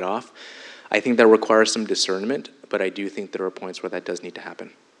should we cut off? I think that requires some discernment, but I do think there are points where that does need to happen,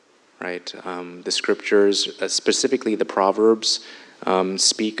 right? The scriptures, specifically the Proverbs,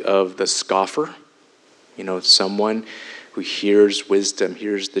 speak of the scoffer, someone who hears wisdom,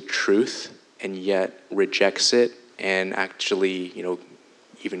 hears the truth, and yet rejects it and actually,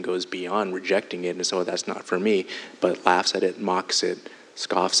 even goes beyond rejecting it and so that's not for me, but laughs at it, mocks it,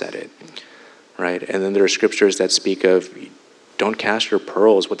 scoffs at it, right? And then there are scriptures that speak of don't cast your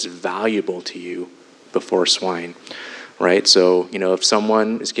pearls, what's valuable to you, before swine, right? So, if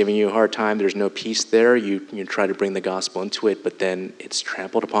someone is giving you a hard time, there's no peace there, you try to bring the gospel into it, but then it's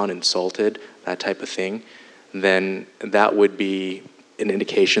trampled upon, insulted, that type of thing, then that would be an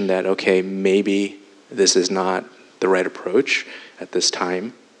indication that, okay, maybe this is not the right approach at this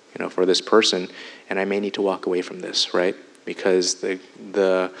time, for this person, and I may need to walk away from this, right? Because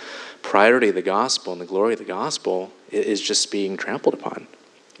the priority of the gospel and the glory of the gospel is just being trampled upon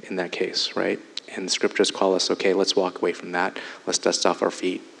in that case, right? And the scriptures call us, okay, let's walk away from that. Let's dust off our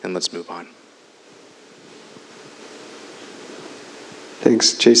feet and let's move on.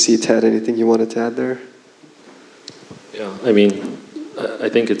 Thanks. JC, Ted, anything you wanted to add there? Yeah, I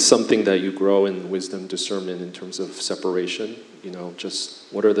think it's something that you grow in wisdom, discernment in terms of separation.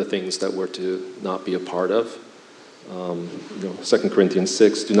 Just what are the things that we're to not be a part of? 2 Corinthians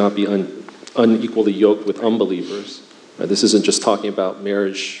 6, do not be unequally yoked with unbelievers. Right? This isn't just talking about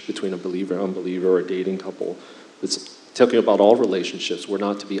marriage between a believer and unbeliever or a dating couple. It's talking about all relationships. We're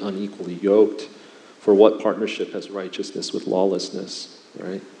not to be unequally yoked. For what partnership has righteousness with lawlessness,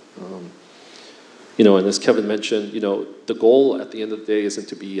 right? And as Kevin mentioned, the goal at the end of the day isn't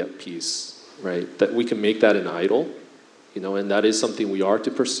to be at peace, right? That we can make that an idol, and that is something we are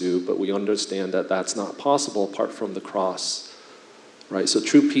to pursue, but we understand that that's not possible apart from the cross, right? So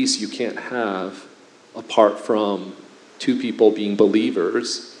true peace you can't have apart from two people being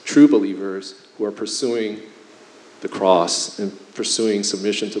believers, true believers, who are pursuing the cross and pursuing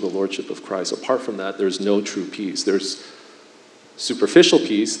submission to the lordship of Christ. Apart from that, there's no true peace. There's superficial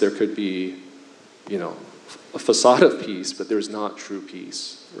peace. There could be, a facade of peace, but there's not true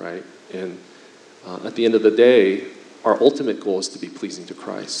peace, right? And at the end of the day, our ultimate goal is to be pleasing to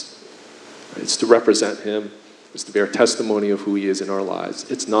Christ. Right? It's to represent him. It's to bear testimony of who he is in our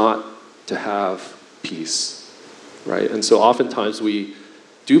lives. It's not to have peace, right? And so oftentimes we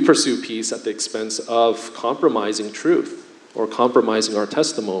do pursue peace at the expense of compromising truth or compromising our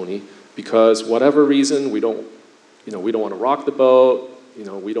testimony because whatever reason we don't want to rock the boat,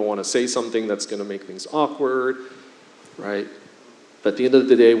 we don't want to say something that's going to make things awkward, right? But at the end of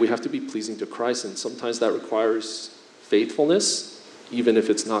the day, we have to be pleasing to Christ, and sometimes that requires faithfulness, even if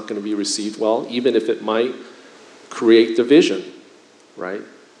it's not going to be received well, even if it might create division, right?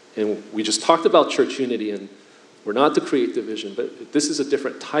 And we just talked about church unity, and we're not to create division, but this is a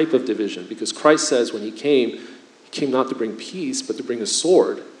different type of division because Christ says when he came not to bring peace, but to bring a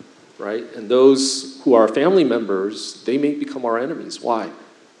sword, right? And those who are family members, they may become our enemies. Why?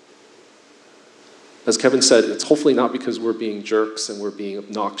 As Kevin said, it's hopefully not because we're being jerks and we're being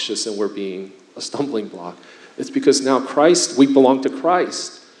obnoxious and we're being a stumbling block. It's because now we belong to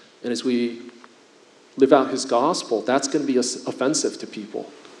Christ. And as we live out his gospel, that's going to be offensive to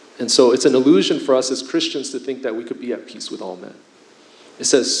people. And so it's an illusion for us as Christians to think that we could be at peace with all men. It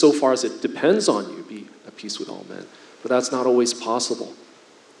says, so far as it depends on you, be at peace with all men. But that's not always possible.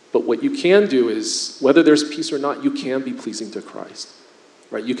 But what you can do is, whether there's peace or not, you can be pleasing to Christ.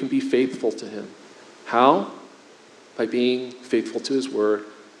 Right? You can be faithful to him. How? By being faithful to his word,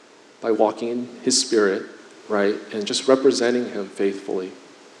 by walking in his spirit, right? And just representing him faithfully.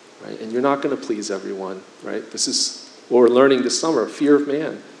 Right? And you're not going to please everyone, right? This is what we're learning this summer, fear of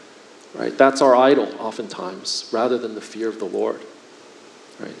man. Right? That's our idol oftentimes, rather than the fear of the Lord.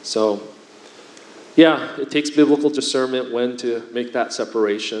 Right? So, yeah, it takes biblical discernment when to make that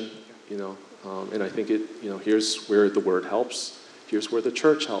separation, and I think here's where the word helps. Here's where the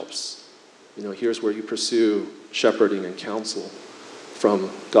church helps. Here's where you pursue shepherding and counsel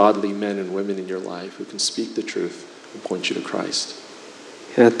from godly men and women in your life who can speak the truth and point you to Christ.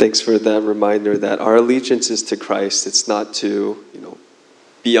 Yeah, thanks for that reminder that our allegiance is to Christ. It's not to,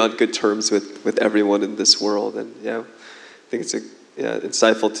 be on good terms with everyone in this world. And yeah, I think it's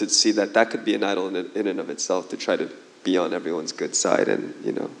insightful to see that could be an idol in and of itself, to try to be on everyone's good side. And,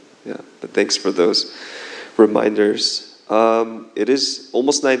 but thanks for those reminders. It is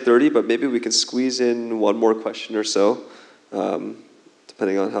almost 9:30, but maybe we can squeeze in one more question or so,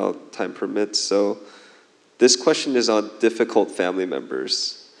 depending on how time permits. So this question is on difficult family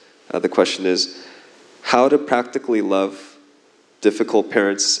members. The question is, how to practically love difficult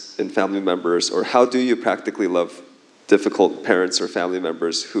parents and family members, or how do you practically love difficult parents or family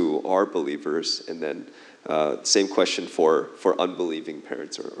members who are believers? And then same question for unbelieving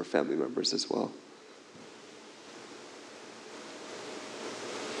parents or family members as well.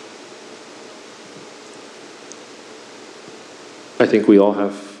 I think we all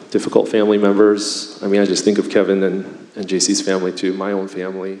have difficult family members. I mean, I just think of Kevin and JC's family too, my own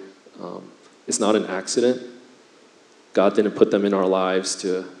family. It's not an accident. God didn't put them in our lives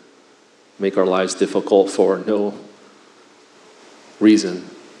to make our lives difficult for no reason,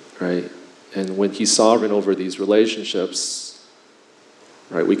 right? And when he's sovereign over these relationships,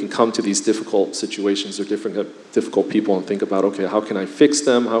 right, we can come to these difficult situations or difficult people and think about, okay, how can I fix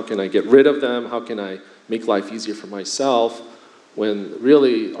them? How can I get rid of them? How can I make life easier for myself? When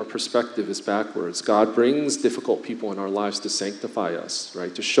really our perspective is backwards. God brings difficult people in our lives to sanctify us,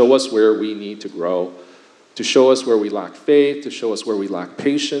 right? To show us where we need to grow, to show us where we lack faith, to show us where we lack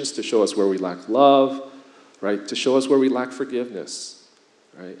patience, to show us where we lack love, right? To show us where we lack forgiveness,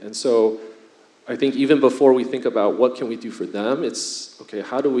 right? And so I think even before we think about what can we do for them, it's, okay,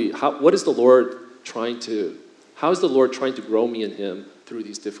 how is the Lord trying to grow me in him through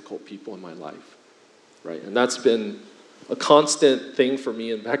these difficult people in my life, right? And that's been a constant thing for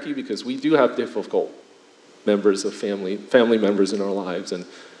me and Becky because we do have difficult members of family members in our lives, and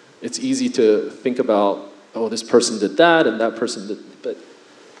it's easy to think about oh, this person did that and that person did, but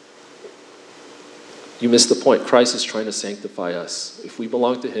you miss the point. Christ is trying to sanctify us. If we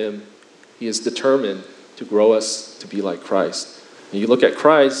belong to him, he is determined to grow us to be like Christ. And you look at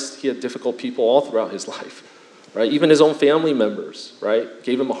Christ, he had difficult people all throughout his life, right? Even his own family members, right,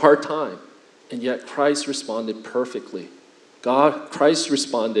 gave him a hard time. And yet Christ responded perfectly. Christ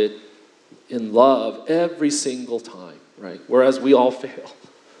responded in love every single time, right? Whereas we all fail,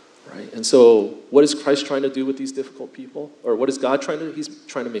 right? And so what is Christ trying to do with these difficult people? Or what is God trying to do? He's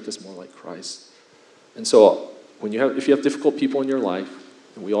trying to make us more like Christ. And so if you have difficult people in your life,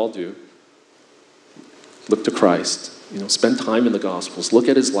 and we all do, look to Christ. Spend time in the Gospels. Look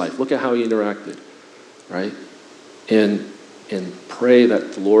at his life. Look at how he interacted, right? And pray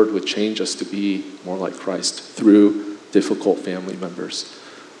that the Lord would change us to be more like Christ through difficult family members.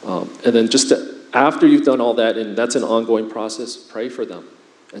 And then after you've done all that, and that's an ongoing process, pray for them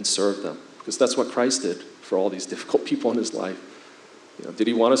and serve them. Because that's what Christ did for all these difficult people in his life. Did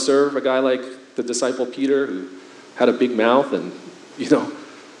he want to serve a guy like the disciple Peter who had a big mouth and,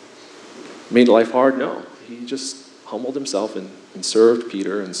 made life hard? No. He just humbled himself and served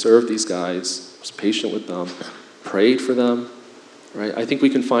Peter and served these guys, was patient with them, prayed for them, right? I think we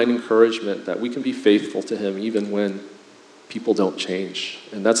can find encouragement that we can be faithful to him even when people don't change.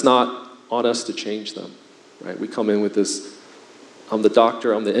 And that's not on us to change them, right? We come in with this, I'm the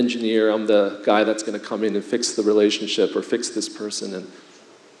doctor, I'm the engineer, I'm the guy that's going to come in and fix the relationship or fix this person. And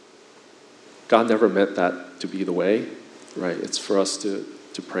God never meant that to be the way, right? It's for us to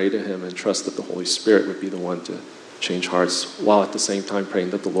pray to him and trust that the Holy Spirit would be the one to change hearts, while at the same time praying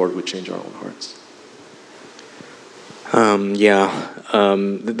that the Lord would change our own hearts.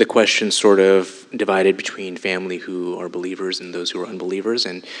 The question sort of divided between family who are believers and those who are unbelievers.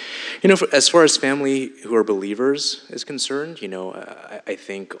 And, as far as family who are believers is concerned, I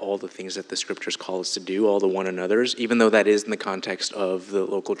think all the things that the scriptures call us to do, all the one another's, even though that is in the context of the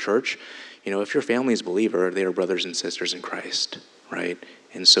local church, if your family is a believer, they are brothers and sisters in Christ, right?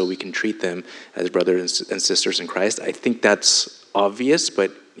 And so we can treat them as brothers and sisters in Christ. I think that's obvious,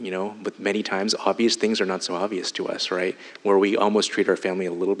 but many times obvious things are not so obvious to us, right? Where we almost treat our family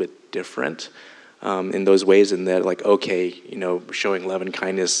a little bit different in those ways, in that, like, okay, showing love and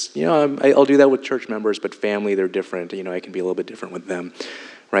kindness, I'll do that with church members, but family, they're different. I can be a little bit different with them,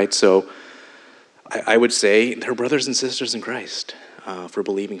 right? So I would say they're brothers and sisters in Christ. For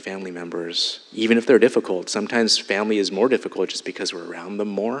believing family members, even if they're difficult. Sometimes family is more difficult just because we're around them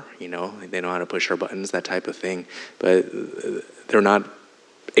more, they know how to push our buttons, that type of thing. But they're not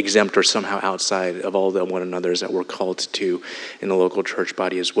exempt or somehow outside of all the one another's that we're called to in the local church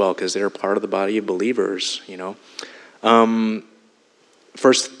body as well, because they're part of the body of believers, 1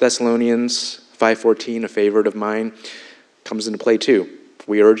 Thessalonians 5:14, a favorite of mine, comes into play too.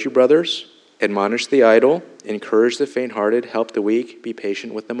 We urge you, brothers, admonish the idle, encourage the faint-hearted, help the weak, be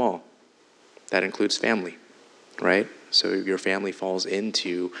patient with them all. That includes family, right? So your family falls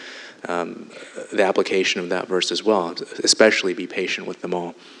into the application of that verse as well, especially be patient with them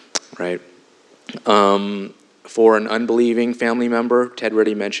all, right? For an unbelieving family member, Ted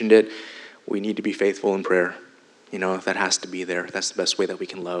already mentioned it, we need to be faithful in prayer. That has to be there. That's the best way that we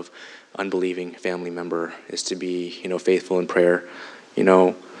can love unbelieving family member, is to be, faithful in prayer,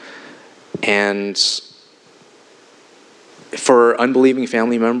 And for unbelieving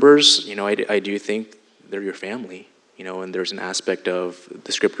family members, I do think they're your family, and there's an aspect of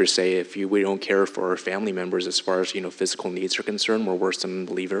the scriptures say we don't care for our family members as far as, physical needs are concerned, we're worse than an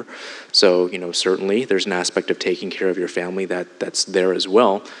unbeliever. So, certainly there's an aspect of taking care of your family that's there as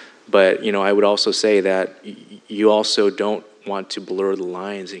well. But, I would also say that you also don't want to blur the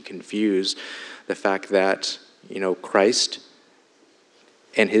lines and confuse the fact that, Christ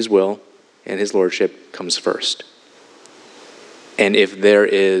and his will and his lordship comes first. And if there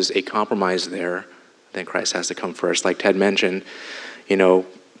is a compromise there, then Christ has to come first. Like Ted mentioned,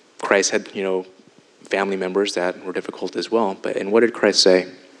 Christ had, family members that were difficult as well. And what did Christ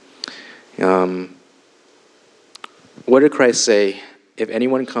say? What did Christ say? If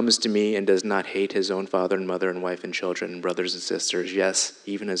anyone comes to me and does not hate his own father and mother and wife and children and brothers and sisters, yes,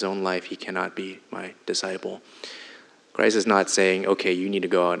 even his own life, he cannot be my disciple. Christ is not saying, okay, you need to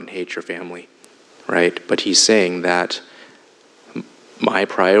go out and hate your family, right? But he's saying that my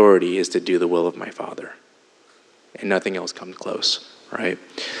priority is to do the will of my Father, and nothing else comes close, right?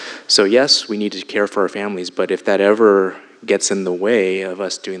 So yes, we need to care for our families, but if that ever gets in the way of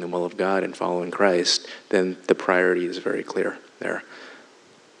us doing the will of God and following Christ, then the priority is very clear there.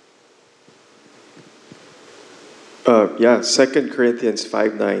 2 Corinthians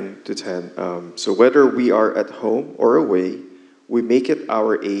 5:9-10. So whether we are at home or away, we make it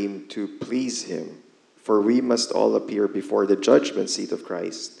our aim to please him. For we must all appear before the judgment seat of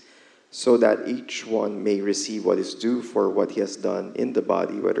Christ, so that each one may receive what is due for what he has done in the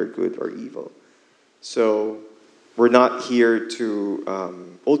body, whether good or evil. So we're not here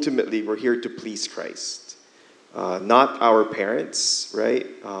to, ultimately, we're here to please Christ. Not our parents, right?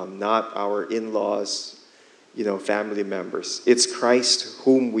 Not our in-laws, family members. It's Christ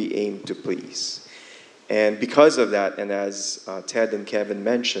whom we aim to please. And because of that, and as Ted and Kevin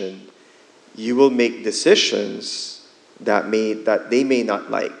mentioned, you will make decisions that they may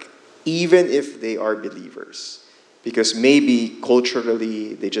not like, even if they are believers. Because maybe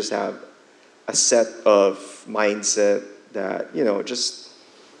culturally they just have a set of mindset that, they're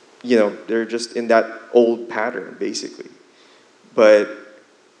just in that old pattern, basically. But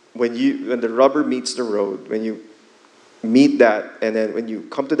when the rubber meets the road, when you meet that, and then when you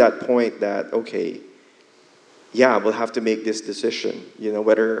come to that point that, okay, yeah, we'll have to make this decision,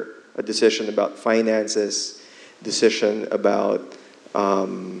 whether a decision about finances, decision about,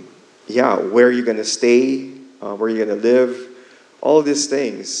 where you're going to stay, where you're going to live, all these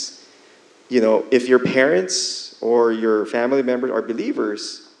things. If your parents or your family members are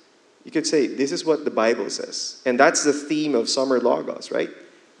believers, you could say, this is what the Bible says. And that's the theme of Summer Logos, right?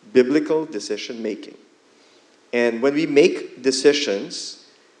 Biblical decision making. And when we make decisions,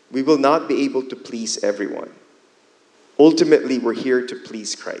 we will not be able to please everyone. Ultimately, we're here to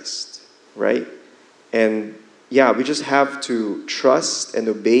please Christ, right? And we just have to trust and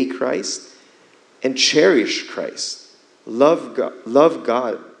obey Christ and cherish Christ. Love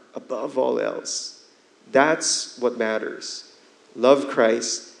God above all else. That's what matters. Love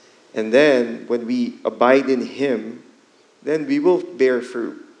Christ. And then when we abide in Him, then we will bear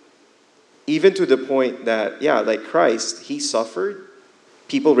fruit. Even to the point that, like Christ, He suffered.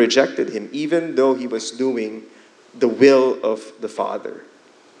 People rejected Him, even though He was doing the will of the Father.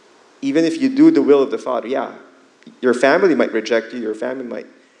 Even if you do the will of the Father, your family might reject you, your family might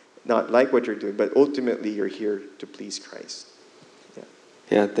not like what you're doing, but ultimately you're here to please Christ.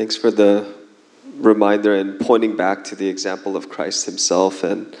 Yeah, thanks for the reminder and pointing back to the example of Christ Himself.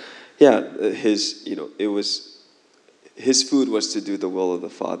 And his food was to do the will of the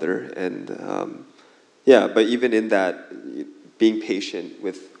Father. And but even in that, being patient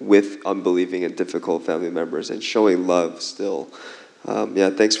with unbelieving and difficult family members and showing love still.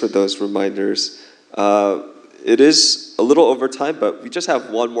 Thanks for those reminders. It is a little over time, but we just have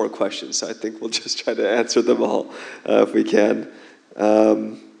one more question, so I think we'll just try to answer them all if we can.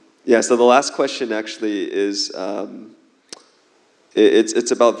 So the last question actually is,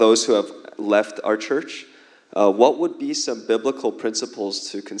 it's about those who have left our church. What would be some biblical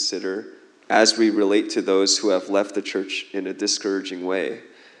principles to consider as we relate to those who have left the church in a discouraging way?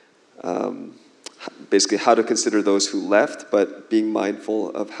 Basically, how to consider those who left, but being mindful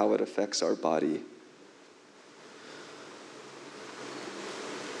of how it affects our body.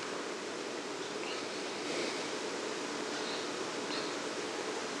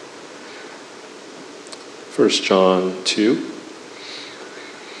 First John 2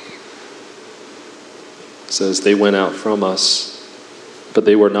 says, "They went out from us, but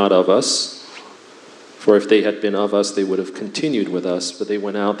they were not of us. For if they had been of us, they would have continued with us. But they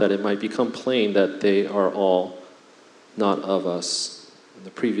went out that it might become plain that they are all not of us." And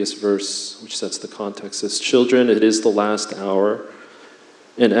the previous verse, which sets the context, says, "Children, it is the last hour.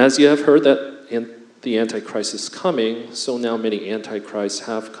 And as you have heard that the Antichrist is coming, so now many Antichrists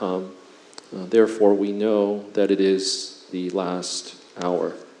have come. Therefore, we know that it is the last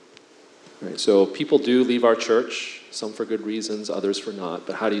hour." Right, so people do leave our church, some for good reasons, others for not.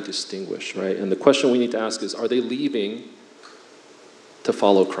 But how do you distinguish, right? And the question we need to ask is, are they leaving to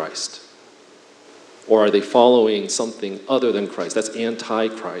follow Christ? Or are they following something other than Christ? That's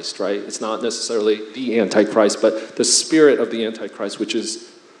anti-Christ, right? It's not necessarily the Antichrist, but the spirit of the Antichrist, which is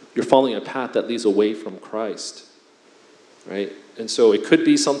you're following a path that leads away from Christ, right? And so it could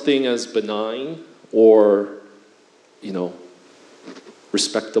be something as benign or,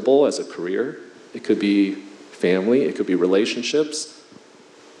 respectable as a career. It could be family. It could be relationships.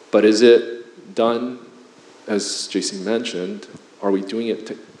 But is it done, as JC mentioned, are we doing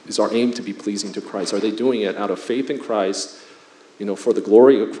it is our aim to be pleasing to Christ? Are they doing it out of faith in Christ, for the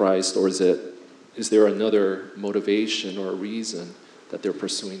glory of Christ, or is there another motivation or a reason that they're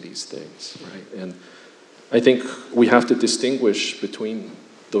pursuing these things, right? And I think we have to distinguish between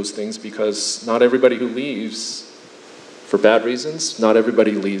those things, because not everybody who leaves for bad reasons, not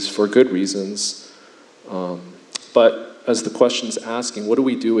everybody leaves for good reasons. But as the question's asking, what do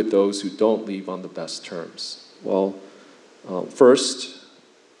we do with those who don't leave on the best terms? Well, first,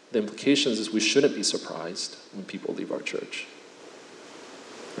 the implications is we shouldn't be surprised when people leave our church,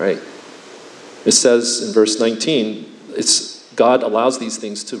 right? It says in verse 19, God allows these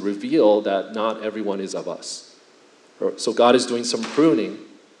things to reveal that not everyone is of us. So God is doing some pruning,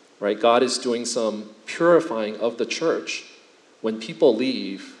 right? God is doing some purifying of the church. When people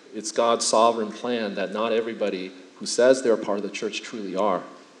leave, it's God's sovereign plan that not everybody who says they're a part of the church truly are.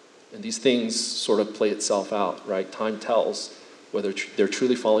 And these things sort of play itself out, right? Time tells whether they're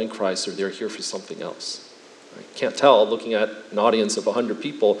truly following Christ or they're here for something else. Right? Can't tell looking at an audience of 100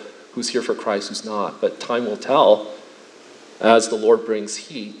 people who's here for Christ, who's not. But time will tell as the Lord brings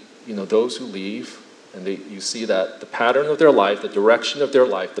heat, those who leave, and you see that the pattern of their life, the direction of their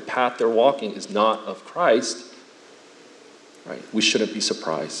life, the path they're walking is not of Christ, right? We shouldn't be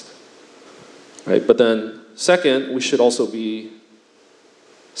surprised, right? But then, second, we should also be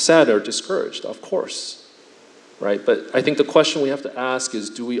sad or discouraged, of course, right? But I think the question we have to ask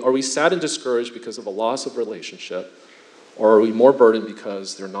is, are we sad and discouraged because of a loss of relationship, or are we more burdened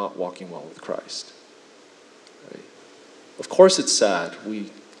because they're not walking well with Christ? Right? Of course it's sad.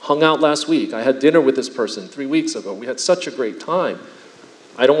 We hung out last week. I had dinner with this person 3 weeks ago. We had such a great time.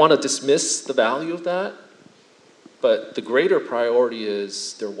 I don't want to dismiss the value of that, but the greater priority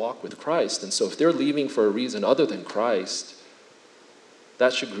is their walk with Christ. And so if they're leaving for a reason other than Christ,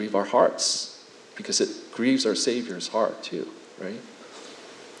 that should grieve our hearts, because it grieves our Savior's heart too, right?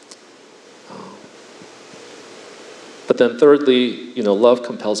 But then thirdly, love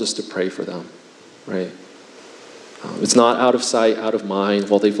compels us to pray for them, right? It's not out of sight, out of mind.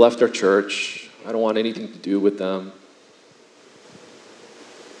 Well, they've left our church. I don't want anything to do with them.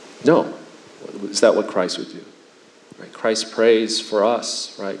 No. Is that what Christ would do? Right? Christ prays for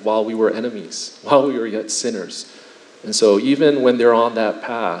us, right? While we were enemies, while we were yet sinners. And so even when they're on that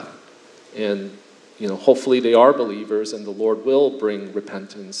path, and hopefully they are believers, and the Lord will bring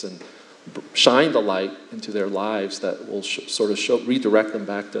repentance and shine the light into their lives that will redirect them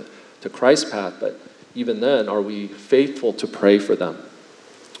back to Christ's path. But even then, are we faithful to pray for them,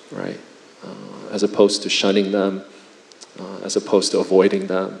 right? As opposed to shunning them, as opposed to avoiding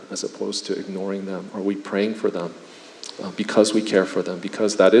them, as opposed to ignoring them? Are we praying for them because we care for them,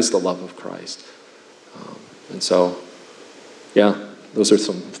 because that is the love of Christ? And so, yeah, those are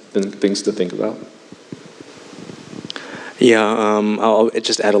some things to think about. Yeah, I'll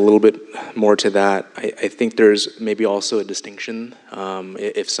just add a little bit more to that. I think there's maybe also a distinction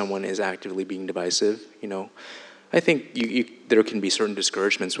if someone is actively being divisive. I think there can be certain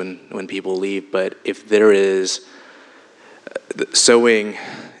discouragements when people leave, but if there is sowing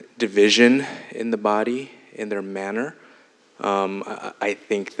division in the body, in their manner, I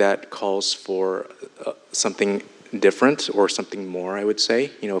think that calls for something different or something more, I would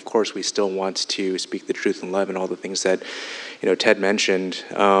say. Of course, we still want to speak the truth in love and all the things that, Ted mentioned.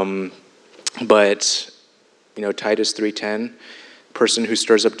 But, Titus 3:10, person who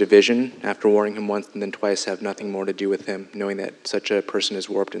stirs up division after warning him once and then twice have nothing more to do with him, knowing that such a person is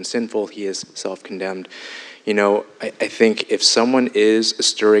warped and sinful, he is self-condemned. I think if someone is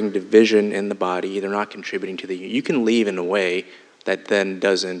stirring division in the body, they're not contributing to you can leave in a way that then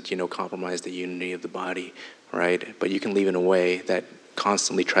doesn't, compromise the unity of the body, right? But you can leave in a way that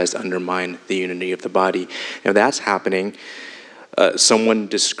constantly tries to undermine the unity of the body. If that's happening, someone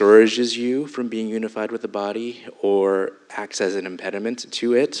discourages you from being unified with the body or acts as an impediment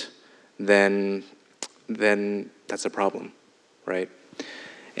to it, then that's a problem, right?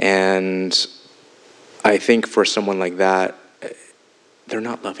 And I think for someone like that, they're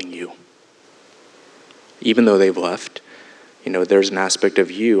not loving you. Even though they've left, there's an aspect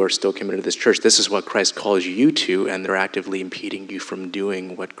of you are still committed to this church. This is what Christ calls you to, and they're actively impeding you from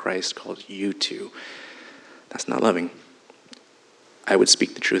doing what Christ calls you to. That's not loving. I would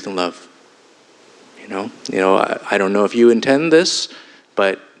speak the truth in love. I don't know if you intend this,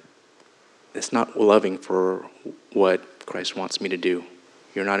 but it's not loving for what Christ wants me to do.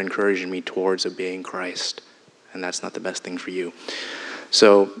 You're not encouraging me towards obeying Christ, and that's not the best thing for you.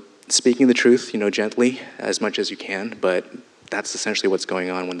 So speaking the truth, gently as much as you can, but that's essentially what's going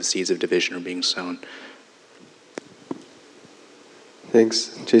on when the seeds of division are being sown.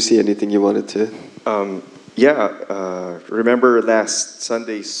 Thanks. JC, anything you wanted to? Remember last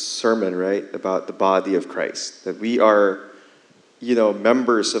Sunday's sermon, right, about the body of Christ, that we are,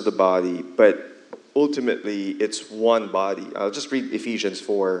 members of the body, but ultimately it's one body. I'll just read Ephesians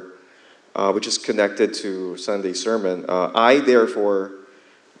 4, which is connected to Sunday's sermon. I, therefore,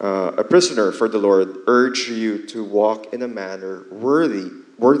 a prisoner for the Lord, urge you to walk in a manner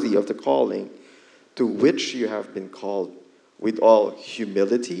worthy of the calling to which you have been called, with all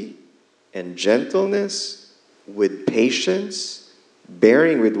humility and gentleness, with patience,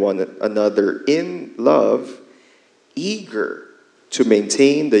 bearing with one another in love, eager to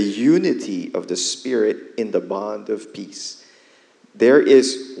maintain the unity of the Spirit in the bond of peace. There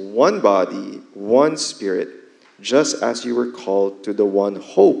is one body, one Spirit, just as you were called to the one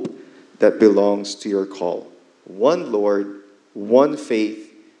hope that belongs to your call. One Lord, one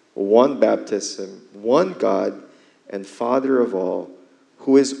faith, one baptism, one God and Father of all,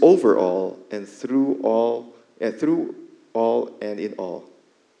 who is over all and through all and in all.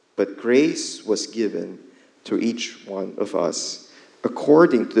 But grace was given to each one of us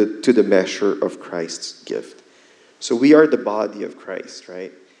according to the measure of Christ's gift. So we are the body of Christ,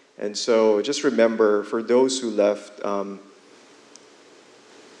 right? And so just remember, for those who left,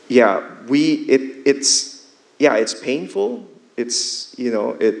 it's painful. It's,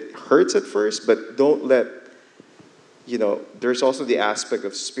 it hurts at first, but don't let, there's also the aspect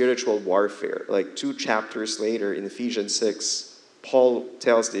of spiritual warfare. Like 2 chapters later in Ephesians 6, Paul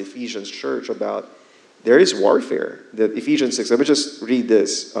tells the Ephesians church about there is warfare. That Ephesians 6, let me just read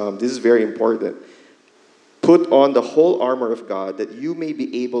this. This is very important. Put on the whole armor of God that you may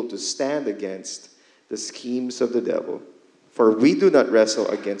be able to stand against the schemes of the devil. For we do not wrestle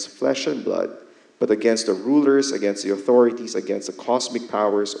against flesh and blood, but against the rulers, against the authorities, against the cosmic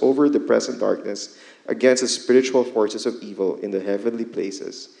powers over the present darkness, against the spiritual forces of evil in the heavenly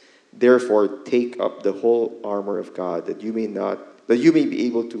places. Therefore, take up the whole armor of God that you may be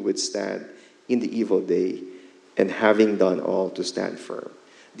able to withstand in the evil day, and having done all, to stand firm.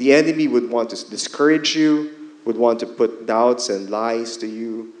 The enemy would want to discourage you, would want to put doubts and lies to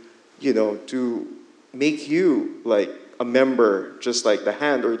you, to make you like a member, just like the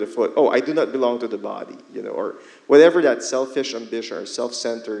hand or the foot. Oh, I do not belong to the body, or whatever that selfish ambition or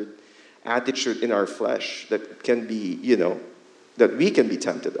self-centered attitude in our flesh that can be, that we can be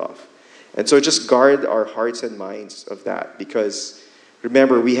tempted of. And so just guard our hearts and minds of that, because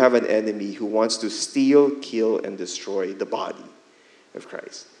remember, we have an enemy who wants to steal, kill, and destroy the body of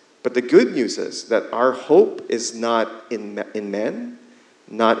Christ. But the good news is that our hope is not in men,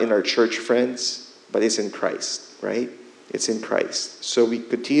 not in our church friends, but it's in Christ, right? It's in Christ. So we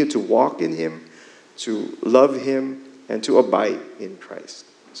continue to walk in Him, to love Him, and to abide in Christ.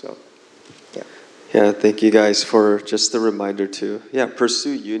 So, yeah. Yeah, thank you guys for just the reminder to,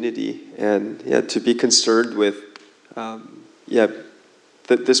 pursue unity and, to be concerned with,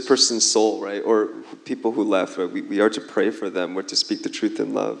 this person's soul, right? Or people who left, right? We are to pray for them. We're to speak the truth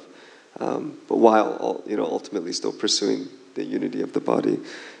in love. But while, ultimately still pursuing the unity of the body.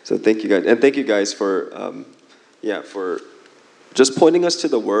 So thank you guys. And thank you guys for, for just pointing us to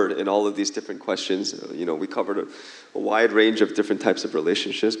the Word in all of these different questions. We covered a wide range of different types of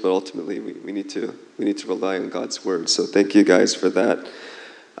relationships, but ultimately we need to rely on God's Word. So thank you guys for that.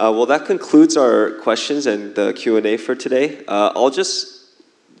 Well, that concludes our questions and the Q&A for today. I'll just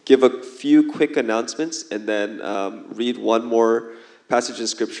give a few quick announcements and then read one more passage in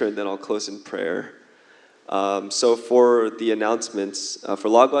Scripture, and then I'll close in prayer. So for the announcements, for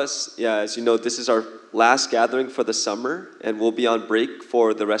Logos, as you know, this is our last gathering for the summer, and we'll be on break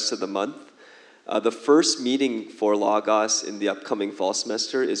for the rest of the month. The first meeting for Logos in the upcoming fall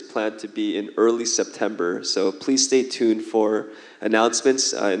semester is planned to be in early September, so please stay tuned for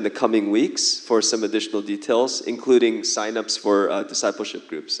announcements in the coming weeks for some additional details, including sign-ups for discipleship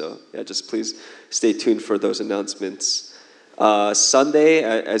groups. So just please stay tuned for those announcements. Sunday,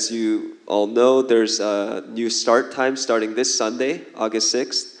 as you all know, there's a new start time starting this Sunday, August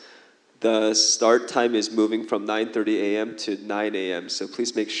 6th. The start time is moving from 9:30 a.m. to 9 a.m., so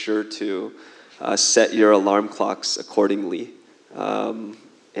please make sure to set your alarm clocks accordingly.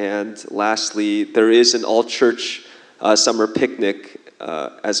 And lastly, there is an all-church summer picnic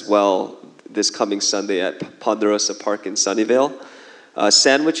as well this coming Sunday at Ponderosa Park in Sunnyvale.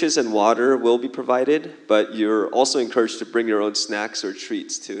 Sandwiches and water will be provided, but you're also encouraged to bring your own snacks or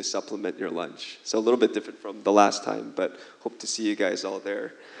treats to supplement your lunch. So a little bit different from the last time, but hope to see you guys all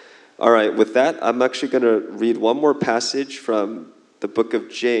there. All right, with that, I'm actually going to read one more passage from the book of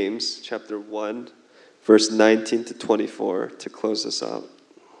James, chapter 1, verse 19 to 24, to close us out.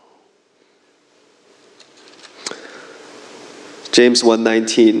 James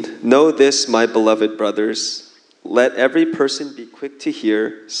 1:19. Know this, my beloved brothers. Let every person be quick to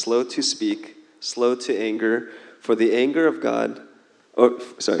hear, slow to speak, slow to anger, for the anger of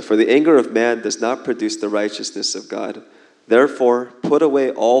man does not produce the righteousness of God. Therefore, put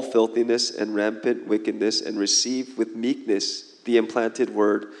away all filthiness and rampant wickedness and receive with meekness the implanted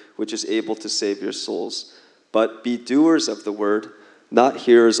word, which is able to save your souls. But be doers of the word, not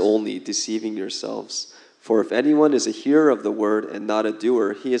hearers only, deceiving yourselves. For if anyone is a hearer of the word and not a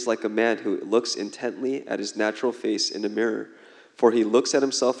doer, he is like a man who looks intently at his natural face in a mirror. For he looks at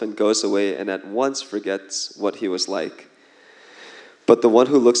himself and goes away and at once forgets what he was like. But the one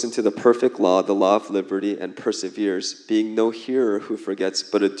who looks into the perfect law, the law of liberty, and perseveres, being no hearer who forgets,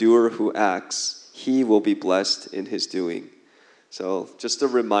 but a doer who acts, he will be blessed in his doing. So just a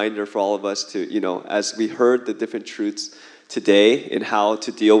reminder for all of us to, as we heard the different truths today in how to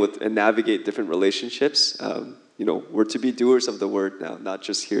deal with and navigate different relationships, we're to be doers of the word now, not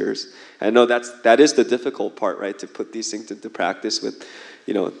just hearers. I know that is the difficult part, right? To put these things into practice with,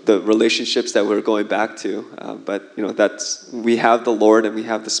 the relationships that we're going back to. But we have the Lord and we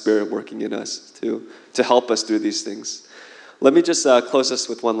have the Spirit working in us to help us through these things. Let me just close us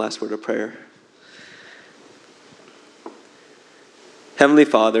with one last word of prayer. Heavenly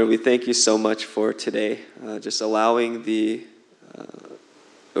Father, we thank you so much for today, just allowing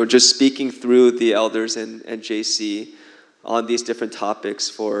or just speaking through the elders and JC on these different topics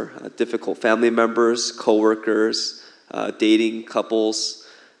for difficult family members, co-workers, dating couples,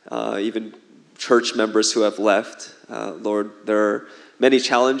 even church members who have left. Lord, there are many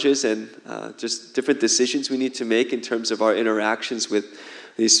challenges and just different decisions we need to make in terms of our interactions with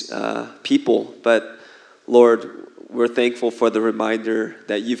these people. But Lord, we're thankful for the reminder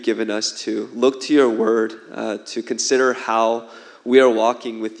that you've given us to look to your word, to consider how we are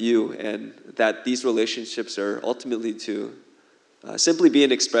walking with you, and that these relationships are ultimately to simply be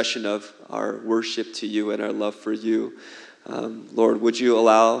an expression of our worship to you and our love for you. Lord, would you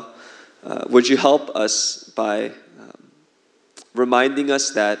help us by reminding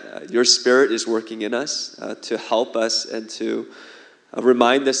us that your Spirit is working in us to help us and to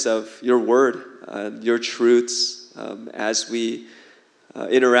remind us of your word and your truths as we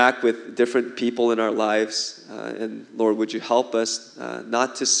interact with different people in our lives. And Lord, would you help us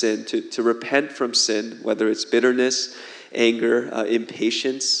not to sin, to repent from sin, whether it's bitterness, anger,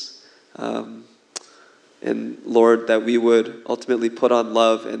 impatience. And Lord, that we would ultimately put on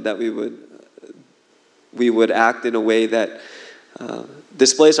love, and that we would act in a way that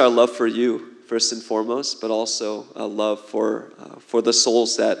displays our love for you first and foremost, but also a love for the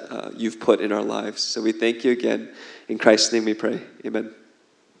souls that you've put in our lives. So we thank you again. In Christ's name we pray. Amen.